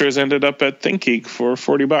 Extras ended up at ThinkGeek for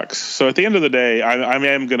 $40. So at the end of the day, I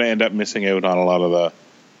am going to end up missing out on a lot of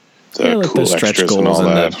the like cool the stretch extras goals and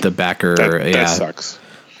all that. The backer. That sucks.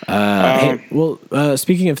 Hey,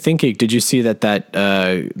 speaking of ThinkGeek, did you see that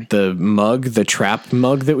the mug, the trap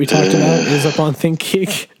mug that we talked about, is up on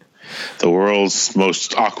ThinkGeek? The world's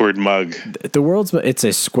most awkward mug. It's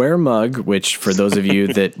a square mug, which for those of you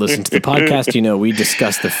that listen to the podcast, we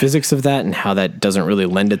discuss the physics of that and how that doesn't really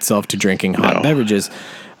lend itself to drinking hot beverages.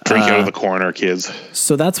 Drink out of the corner, kids.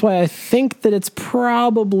 So that's why I think that it's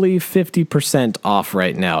probably 50% off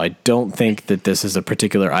right now. I don't think that this is a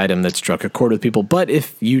particular item that struck a chord with people. But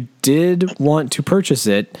if you did want to purchase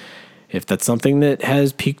it, if that's something that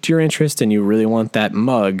has piqued your interest and you really want that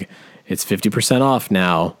mug, it's 50% off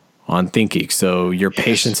now on ThinkGeek. So your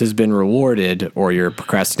patience has been rewarded, or your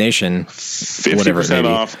procrastination, 50%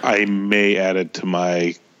 off. I may add it to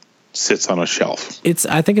my sits on a shelf.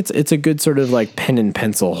 I think it's a good sort of like pen and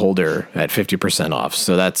pencil holder at 50% off.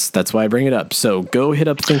 So that's why I bring it up. So go hit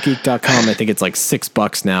up thinkgeek.com. I think it's like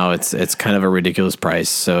 $6 now. It's kind of a ridiculous price.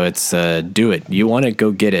 So it's do it. You want it,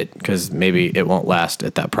 go get it, because maybe it won't last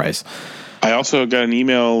at that price. I also got an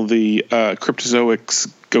email. The Cryptozoics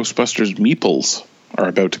Ghostbusters Meeples are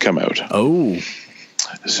about to come out. Oh.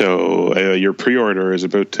 So your pre-order is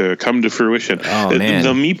about to come to fruition. Oh, man.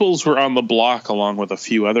 The Meeples were on the block along with a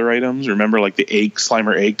few other items. Remember, like the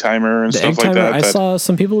Slimer egg timer and stuff like that? I saw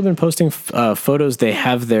some people have been posting photos. They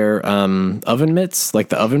have their oven mitts. Like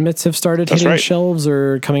the oven mitts have started hitting shelves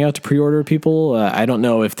or coming out to pre-order people. I don't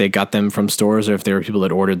know if they got them from stores or if they were people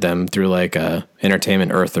that ordered them through like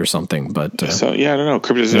Entertainment Earth or something. But I don't know.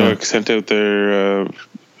 Cryptozoic sent out their...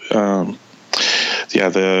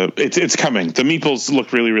 it's coming. The Meeples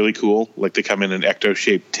look really, really cool. Like they come in an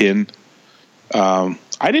ecto-shaped tin. I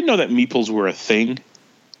didn't know that Meeples were a thing.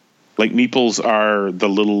 Like Meeples are the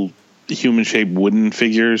little human-shaped wooden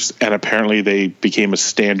figures, and apparently they became a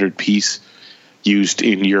standard piece used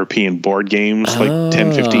in European board games like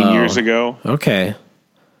 10, 15 years ago. Okay.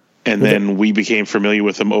 And then we became familiar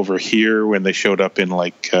with them over here when they showed up in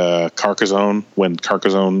like Carcassonne, when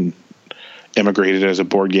Carcassonne emigrated as a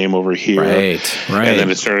board game over here. Right. And then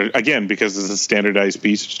it started, again, because it's a standardized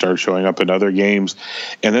piece, it started showing up in other games.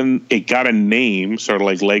 And then it got a name, sort of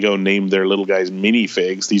like Lego named their little guys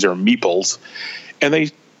minifigs. These are Meeples. And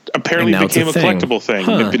they apparently became a collectible thing.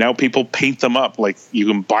 Huh. Now people paint them up. Like you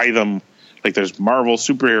can buy them. Like there's Marvel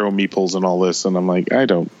superhero Meeples and all this. And I'm like,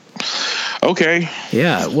 okay.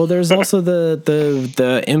 Yeah. Well, there's also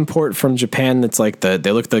the import from Japan that's like they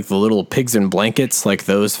look like the little pigs in blankets, like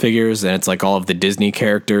those figures, and it's like all of the Disney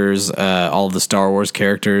characters, all of the Star Wars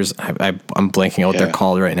characters. I'm blanking out what they're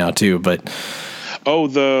called right now too, but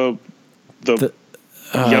the Yum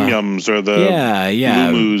Yums or the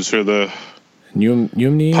Moo Moos or the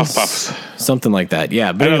Yumni? Puffs. Something like that.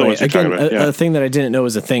 Yeah. But I don't know anyway, what you're talking again, about, yeah. a thing that I didn't know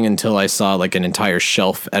was a thing until I saw like an entire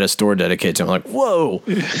shelf at a store dedicated to it. I'm like, whoa,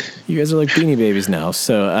 you guys are like Beanie Babies now.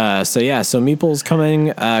 So Meeple's coming,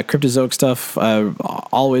 Cryptozoic stuff,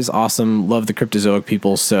 always awesome. Love the Cryptozoic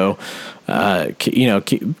people. So,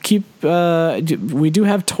 we do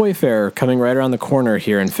have Toy Fair coming right around the corner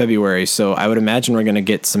here in February. So I would imagine we're going to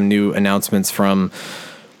get some new announcements from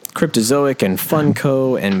Cryptozoic and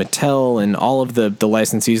Funko and Mattel and all of the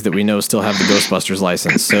licensees that we know still have the Ghostbusters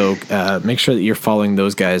license. So make sure that you're following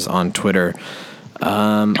those guys on Twitter.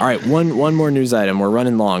 All right, one more news item. We're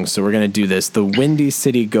running long, so we're going to do this. The Windy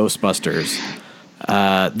City Ghostbusters.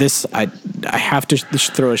 I have to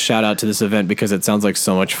throw a shout out to this event because it sounds like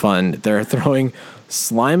so much fun. They're throwing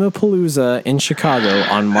Slimapalooza in Chicago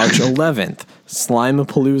on March 11th.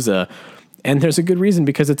 Slimapalooza. And there's a good reason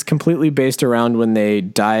because it's completely based around when they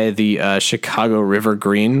dye the Chicago River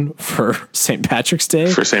green for St. Patrick's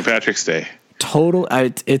Day.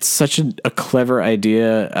 It's such a clever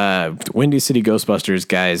idea. Windy City Ghostbusters,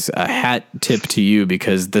 guys, a hat tip to you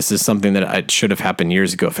because this is something that should have happened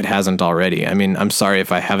years ago if it hasn't already. I mean, I'm sorry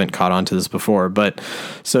if I haven't caught on to this before. But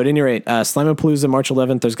so at any rate, Slimapalooza, March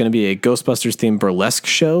 11th, there's going to be a Ghostbusters-themed burlesque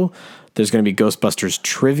show. There's going to be Ghostbusters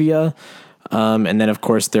trivia. And then, of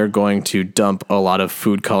course, they're going to dump a lot of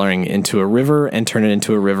food coloring into a river and turn it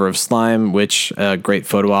into a river of slime, which great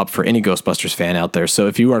photo op for any Ghostbusters fan out there. So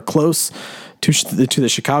if you are close to the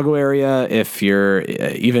Chicago area, if you're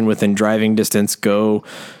even within driving distance, go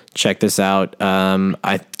check this out.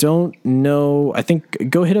 I don't know. I think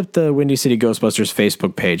go hit up the Windy City Ghostbusters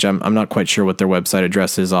Facebook page. I'm not quite sure what their website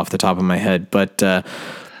address is off the top of my head, but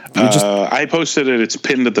I posted it. It's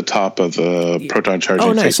pinned at the top of the Proton Charging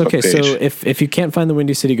Facebook okay, page. so if you can't find the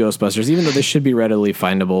Windy City Ghostbusters, even though they should be readily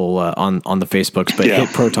findable on the Facebooks, but hit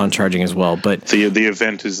Proton Charging as well. But the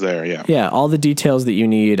event is there, yeah. Yeah, all the details that you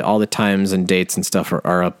need, all the times and dates and stuff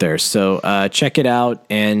are up there. So check it out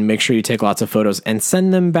and make sure you take lots of photos and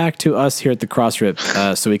send them back to us here at the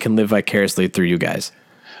Crossrip so we can live vicariously through you guys.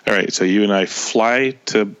 All right, so you and I fly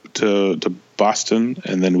to Boston,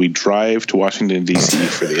 and then we drive to Washington, D.C.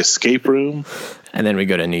 for the escape room. And then we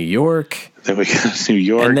go to New York.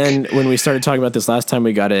 And then when we started talking about this last time,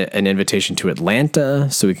 we got an invitation to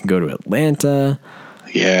Atlanta, so we can go to Atlanta.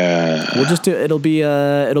 Yeah. We'll just do it'll be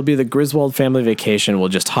the Griswold family vacation. We'll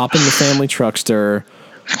just hop in the family truckster.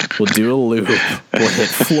 We'll do a loop. We'll hit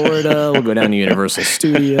Florida. We'll go down to Universal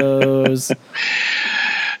Studios.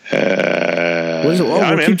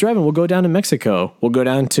 We'll keep driving. We'll go down to Mexico. We'll go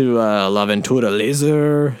down to La Ventura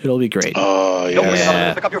Laser. It'll be great. Oh, yeah. Don't wait a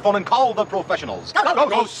minute. Pick up your phone and call the professionals.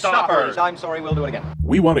 Go Stoppers! I'm sorry, we'll do it again.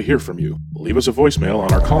 We want to hear from you. Leave us a voicemail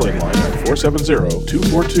on our call-in line at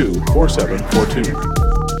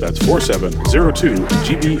 470-242-4742. That's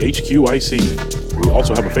 4702-GBHQIC. We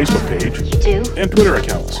also have a Facebook page. You do? And Twitter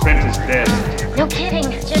accounts. Spence is dead. No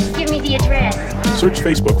kidding. Just give me the address. Search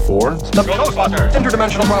Facebook for The Ghostbusters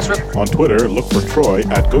Interdimensional Crossrip. On Twitter, look for Troy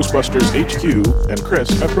at Ghostbusters HQ and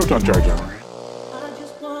Chris at Proton Charging.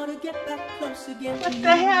 What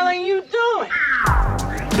the hell are you doing?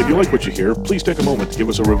 If you like what you hear, please take a moment to give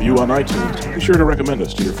us a review on iTunes. Be sure to recommend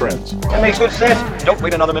us to your friends. That makes good sense. Don't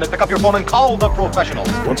wait another minute. Pick up your phone and call the professionals.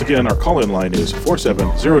 Once again, our call-in line is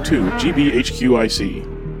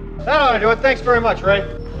 4702-GBHQIC. That ought to do it. Thanks very much, Ray.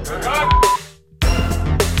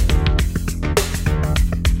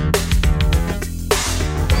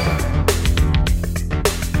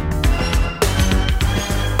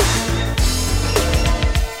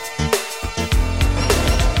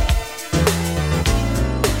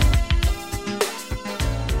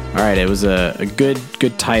 All right, it was a good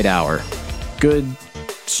tight hour. Good,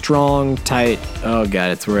 strong, tight. Oh,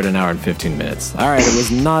 God, we're at an hour and 15 minutes. All right, it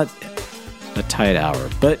was not a tight hour,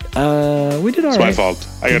 but we did all right. It's my fault.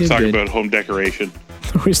 I got to talk good. about home decoration.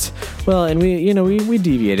 We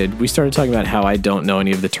deviated. We started talking about how I don't know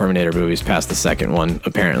any of the Terminator movies past the second one,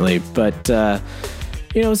 apparently. But,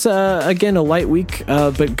 it's, again, a light week,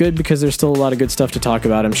 but good because there's still a lot of good stuff to talk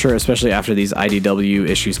about. I'm sure, especially after these IDW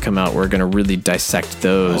issues come out, we're going to really dissect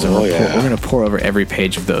those. And we're going to pour over every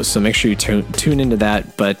page of those. So make sure you tune into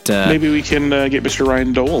that. But maybe we can get Mr.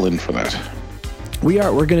 Ryan Dole in for that.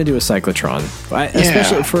 We're going to do a cyclotron,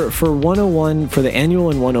 especially for 101, for the annual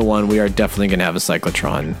and 101. We are definitely going to have a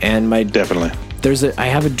cyclotron, and I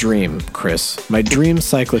have a dream, Chris. My dream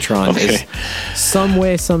cyclotron is some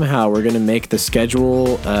way, somehow we're going to make the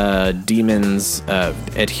schedule demons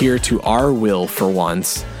adhere to our will for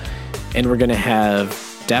once, and we're going to have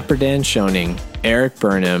Dapper Dan Schoening, Eric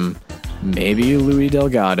Burnham, maybe Louis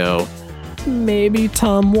Delgado, maybe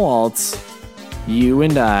Tom Waltz, you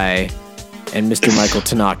and I, and Mr. Michael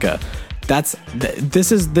Tanaka.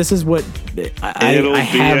 this is what It'll I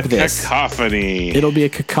be have a this. cacophony. It'll be a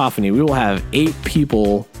cacophony. We will have 8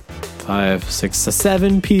 people, 5, 6,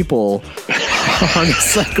 7 people on the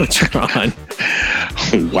cyclotron.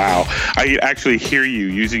 Wow. I actually hear you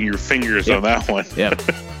using your fingers on that one. Yep.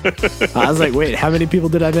 I was like, wait, how many people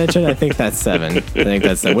did I mention? I think that's 7.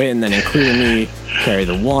 Wait, and then including me, carry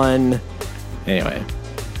the 1. Anyway,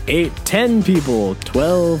 8, 10 people,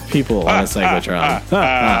 12 people on a cyclotron.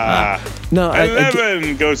 No,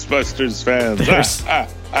 11 Ghostbusters fans.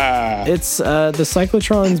 It's the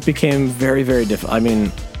cyclotrons became very, very difficult. I mean,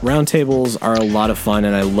 roundtables are a lot of fun,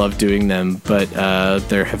 and I love doing them, but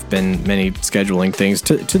there have been many scheduling things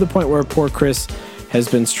to the point where poor Chris has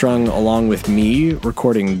been strung along with me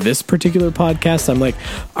recording this particular podcast. I'm like,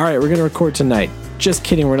 all right, we're going to record tonight. Just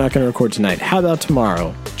kidding, we're not going to record tonight. How about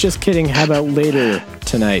tomorrow? Just kidding, how about later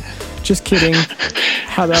tonight? Just kidding,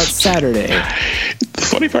 how about Saturday? The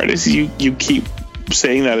funny part is you keep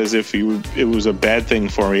saying that as if it was a bad thing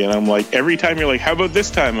for me, and I'm like, every time you're like, how about this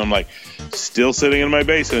time? I'm like, still sitting in my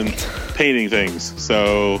basement painting things.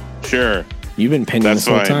 So sure, you've been painting this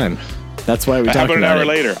whole time. That's why we talked about it. How about an hour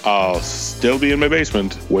later? I'll still be in my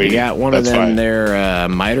basement waiting. You got one of them there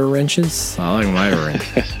miter wrenches. I like miter wrench.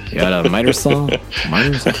 You got a miter saw?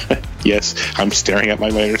 Yes, I'm staring at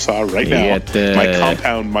my miter saw right now. My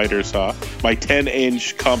compound miter saw. My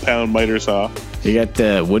 10-inch compound miter saw. You got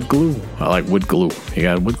the wood glue? I like wood glue. You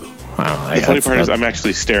got wood glue? The funny part is I'm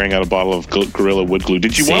actually staring at a bottle of Gorilla Wood Glue.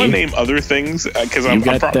 Did you want to name other things? Because I'm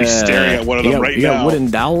probably staring at one of them right now. You got wooden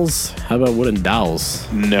dowels? How about wooden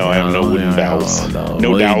dowels? No, I have no wooden dowels.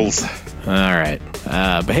 No dowels. All right.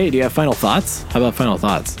 But hey, do you have final thoughts? How about final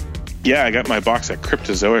thoughts? Yeah, I got my box of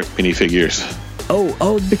Cryptozoic minifigures.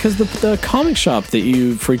 Oh, because the comic shop that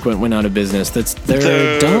you frequent went out of business.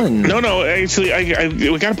 They're done. No. Actually,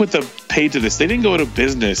 we got to put the pay to this. They didn't go out of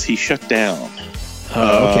business. He shut down.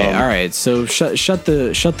 Oh, okay. All right. So shut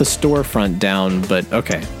the storefront down, but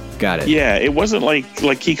okay. Got it. Yeah, it wasn't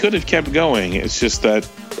like he could have kept going. It's just that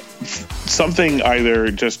something either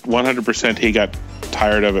just 100% he got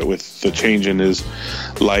tired of it with the change in his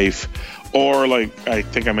life, or like I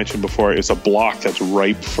think I mentioned before, it's a block that's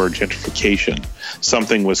ripe for gentrification.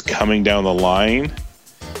 Something was coming down the line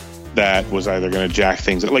that was either going to jack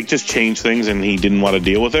things, like just change things, and he didn't want to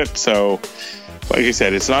deal with it. So like I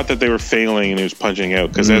said, it's not that they were failing and he was punching out,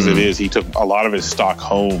 because as it is, he took a lot of his stock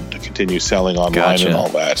home to continue selling online and all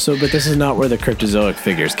that. So, but this is not where the Cryptozoic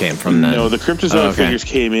figures came from then? No, the Cryptozoic figures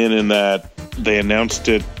came in that they announced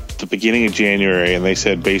it the beginning of January, and they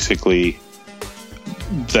said basically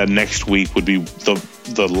that next week would be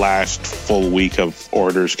the last full week of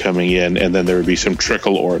orders coming in, and then there would be some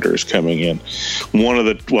trickle orders coming in. Two of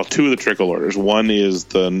the trickle orders. One is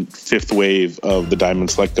the 5th wave of the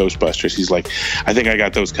Diamond Select Ghostbusters. He's like, I think I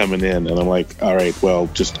got those coming in, and I'm like, all right, well,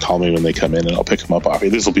 just call me when they come in, and I'll pick them up off you.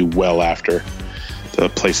 This will be well after the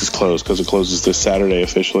place is closed, because it closes this Saturday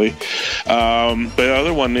officially. But the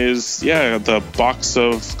other one is, the box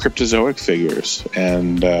of Cryptozoic figures,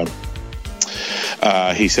 and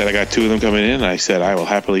he said, I got 2 of them coming in. I said, I will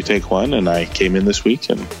happily take one. And I came in this week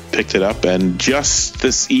and picked it up. And just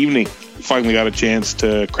this evening, finally got a chance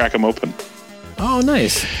to crack them open. Oh,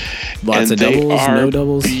 nice. Lots of doubles, no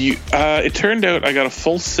doubles? It turned out I got a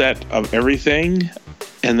full set of everything.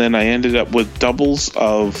 And then I ended up with doubles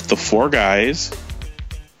of the 4 guys,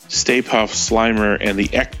 Stay Puft, Slimer, and the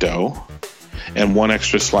Ecto, and 1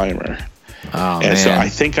 extra Slimer. Oh, and so I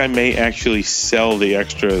think I may actually sell the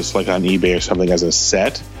extras like on eBay or something as a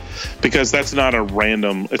set, because that's not a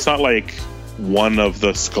random. It's not like one of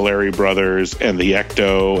the Scoleri brothers and the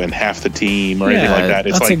Ecto and half the team or anything like that.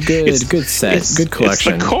 It's that's like a good set, good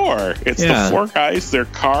collection. It's the core. It's the 4 guys, their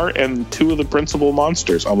car, and 2 of the principal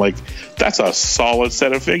monsters. I'm like, that's a solid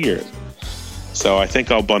set of figures. So I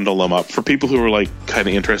think I'll bundle them up for people who are like kind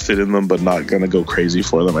of interested in them but not going to go crazy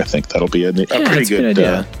for them. I think that'll be a pretty good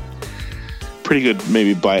idea. Pretty good,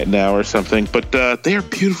 maybe buy it now or something. But they are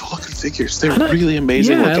beautiful looking figures. They're really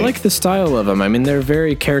amazing looking. I like the style of them. I mean, they're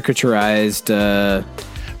very caricaturized.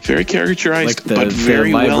 Very caricaturized, like but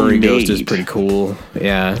very well made. Ghost is pretty cool.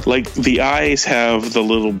 Yeah. Like the eyes have the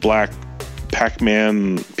little black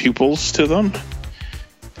Pac-Man pupils to them,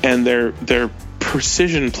 and they're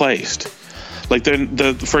precision placed. Like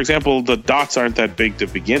for example, the dots aren't that big to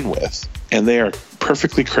begin with, and they are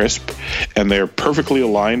perfectly crisp, and they're perfectly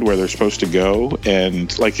aligned where they're supposed to go.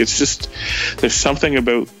 And like, it's just, there's something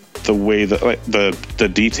about the way that like, the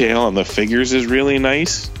detail on the figures is really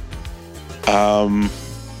nice.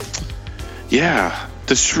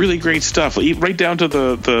 This really great stuff, right down to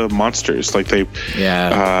the monsters. Like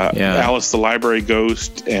Alice the Library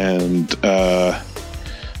Ghost and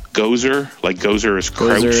Gozer. Like Gozer is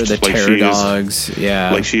crouched. Gozer, the like terror dogs.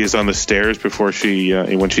 Yeah. Like she is on the stairs before she,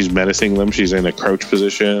 when she's menacing them, she's in a crouch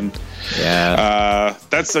position. Yeah.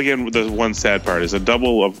 That's, again, the one sad part is a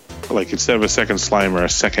double of, like, instead of a second Slimer, a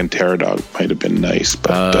second terror dog might have been nice.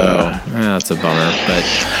 But that's a bummer. But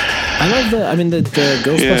I love the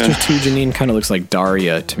Ghostbusters 2 Janine kind of looks like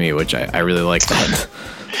Daria to me, which I really like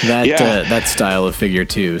that style of figure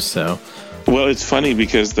too. So. Well, it's funny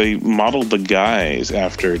because they modeled the guys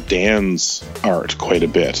after Dan's art quite a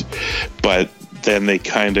bit, but then they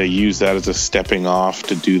kind of use that as a stepping off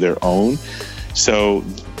to do their own. So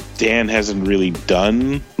Dan hasn't really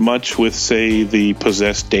done much with, say, the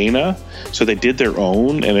possessed Dana. So they did their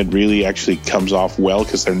own, and it really actually comes off well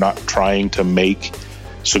because they're not trying to make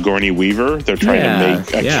Sigourney Weaver. They're trying to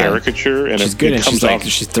make a caricature, and she's good. And she's like,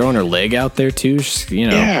 she's throwing her leg out there too.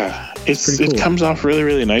 It comes off really,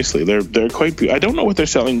 really nicely. They're quite beautiful. I don't know what they're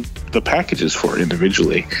selling the packages for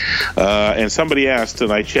individually. And somebody asked,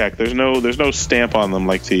 and I checked. There's no stamp on them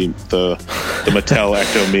like the Mattel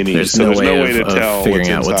Ecto Minis. There's no way to tell figuring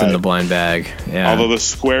out what's in the blind bag. Yeah. Although the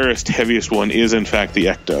squarest, heaviest one is in fact the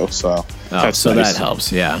Ecto. So that's nice. That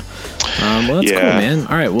helps. Yeah. Well, that's cool, man.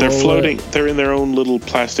 All right. Well, they're floating. They're in their own little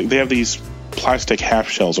plastic. They have these plastic half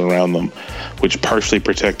shells around them, which partially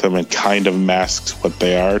protect them and kind of masks what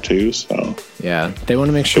they are too. So yeah, they want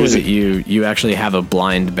to make sure that you actually have a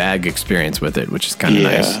blind bag experience with it, which is kind of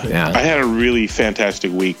nice. Yeah, I had a really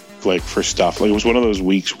fantastic week, like, for stuff. Like, it was one of those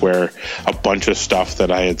weeks where a bunch of stuff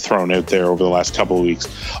that I had thrown out there over the last couple of weeks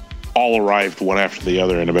all arrived one after the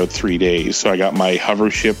other in about 3 days. So I got my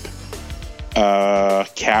hover ship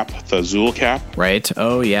cap, the Zool cap. Right.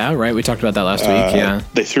 Oh yeah, right. We talked about that last week. Yeah.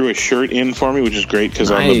 They threw a shirt in for me, which is great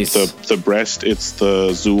because on the breast it's the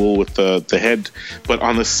Zool with the head, but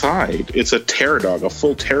on the side it's a terror dog, a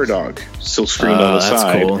full terror dog still screened on the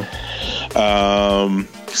side. Cool.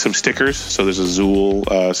 Some stickers. So there's a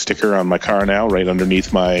Zool sticker on my car now, right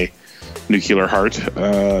underneath my nuclear heart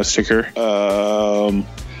sticker.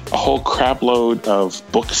 A whole crap load of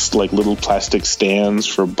books, like little plastic stands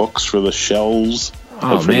for books for the shelves.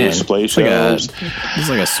 Oh, for man. Display shelves. It's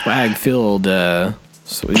like a swag-filled... so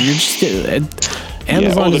you're just...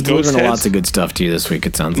 Amazon is delivering lots of good stuff to you this week,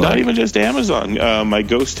 it sounds like. Not even just Amazon. My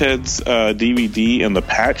Ghost Heads DVD and the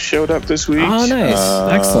patch showed up this week. Oh, nice.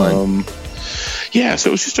 Excellent. Yeah, so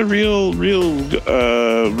it was just a real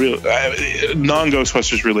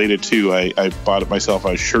non-Ghostbusters related too. I bought it myself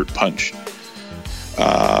a shirt punch.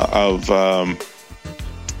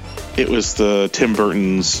 It was the Tim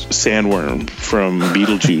Burton's Sandworm from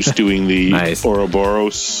Beetlejuice doing the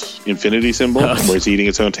Ouroboros infinity symbol where it's eating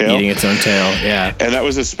its own tail. Yeah. And that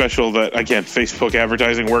was a special that, again, Facebook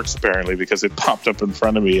advertising works apparently because it popped up in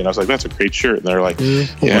front of me and I was like, that's a great shirt. And they're like,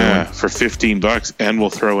 for $15 and we'll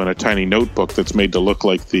throw in a tiny notebook that's made to look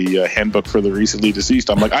like the handbook for the recently deceased.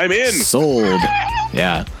 I'm like, I'm in! Sold.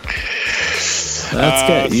 Yeah.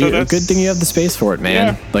 That's good. Good thing you have the space for it,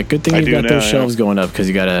 man. Yeah, like, good thing you've got those shelves going up because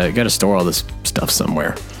you gotta store all this stuff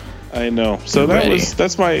somewhere. I know. So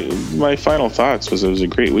that's my final thoughts. It was a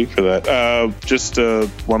great week for that. Just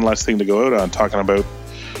one last thing to go out on, talking about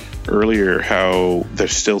earlier how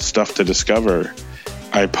there's still stuff to discover.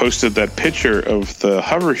 I posted that picture of the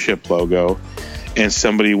hover ship logo, and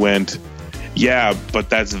somebody went, "Yeah, but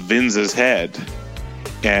that's Vince's head."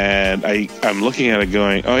 And I'm looking at it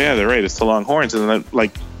going, oh yeah, they're right, it's the long horns. And then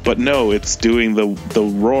but no, it's doing the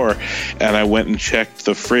roar. And I went and checked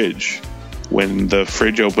the fridge. When the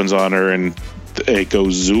fridge opens on her and it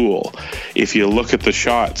goes Zool, if you look at the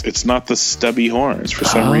shots, it's not the stubby horns. For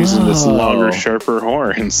some reason, it's longer, sharper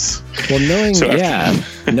horns. Well, knowing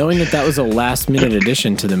that was a last minute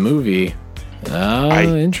addition to the movie.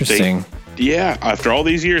 Interesting. After all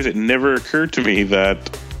these years, it never occurred to me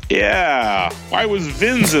that... Yeah, why was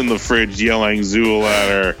Vince in the fridge yelling Zool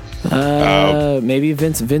at her? Maybe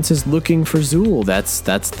Vince is looking for Zool. That's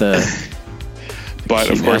the. But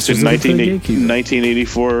of course, in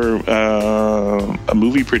 1984, a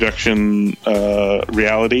movie production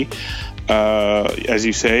reality, as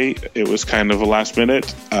you say, it was kind of a last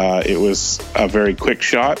minute. It was a very quick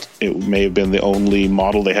shot. It may have been the only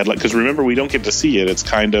model they had. Because remember, we don't get to see it. It's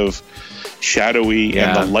kind of shadowy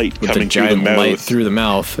and the light coming through the mouth. Light through the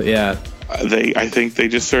mouth, yeah. I think they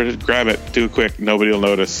just started, grab it, do it quick, nobody will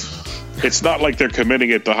notice. It's not like they're committing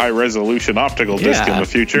it to high resolution optical disc in the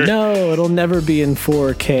future. No, it'll never be in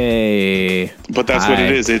 4K. But that's what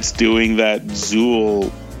it is. It's doing that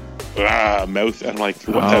Zool mouth. And I'm like,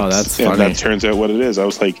 that's funny. And that turns out what it is. I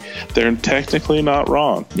was like, they're technically not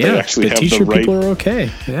wrong. Yeah, they actually the have t-shirt the right. people are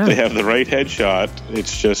okay. Yeah. They have the right headshot.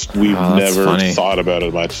 It's just we've never thought about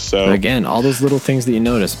it much. So but again, all those little things that you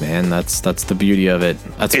notice, man. That's the beauty of it.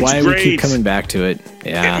 That's why we keep coming back to it.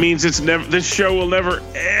 Yeah, it means this show will never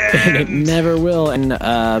end. It never will. And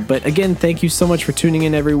but again, thank you so much for tuning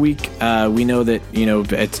in every week. We know that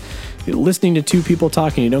it's listening to two people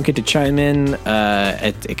talking. You don't get to chime in.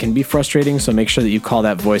 It can be frustrating. So make sure that you call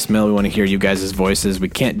that voicemail. We want to hear you guys' voices. We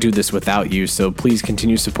can't do this without you. So please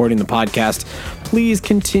continue supporting the podcast. Please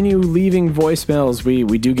continue leaving voicemails.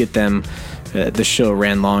 We do get them. The show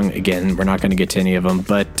ran long again. We're not going to get to any of them,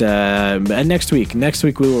 but next week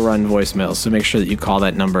we will run voicemails. So make sure that you call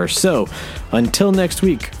that number. So until next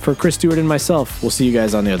week, for Chris Stewart and myself, we'll see you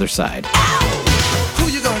guys on the other side. Who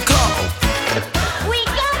you gonna call?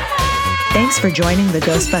 Thanks for joining the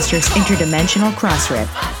Ghostbusters Interdimensional Crossrip.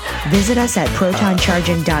 Visit us at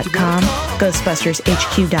protoncharging.com,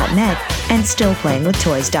 ghostbustershq.net, and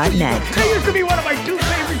stillplayingwithtoys.net. Hey, this could be one of my 2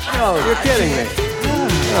 favorite shows. You're kidding me.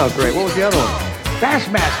 Oh, great. What was the other one?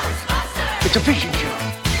 Bassmasters. It's a fishing show.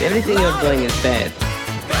 Everything you're doing is bad.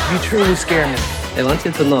 You truly scare me. I want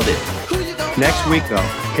you to know this. Next week, though,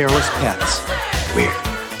 hairless pets. Weird.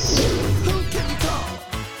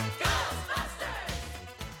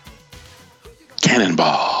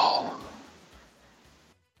 Cannonball.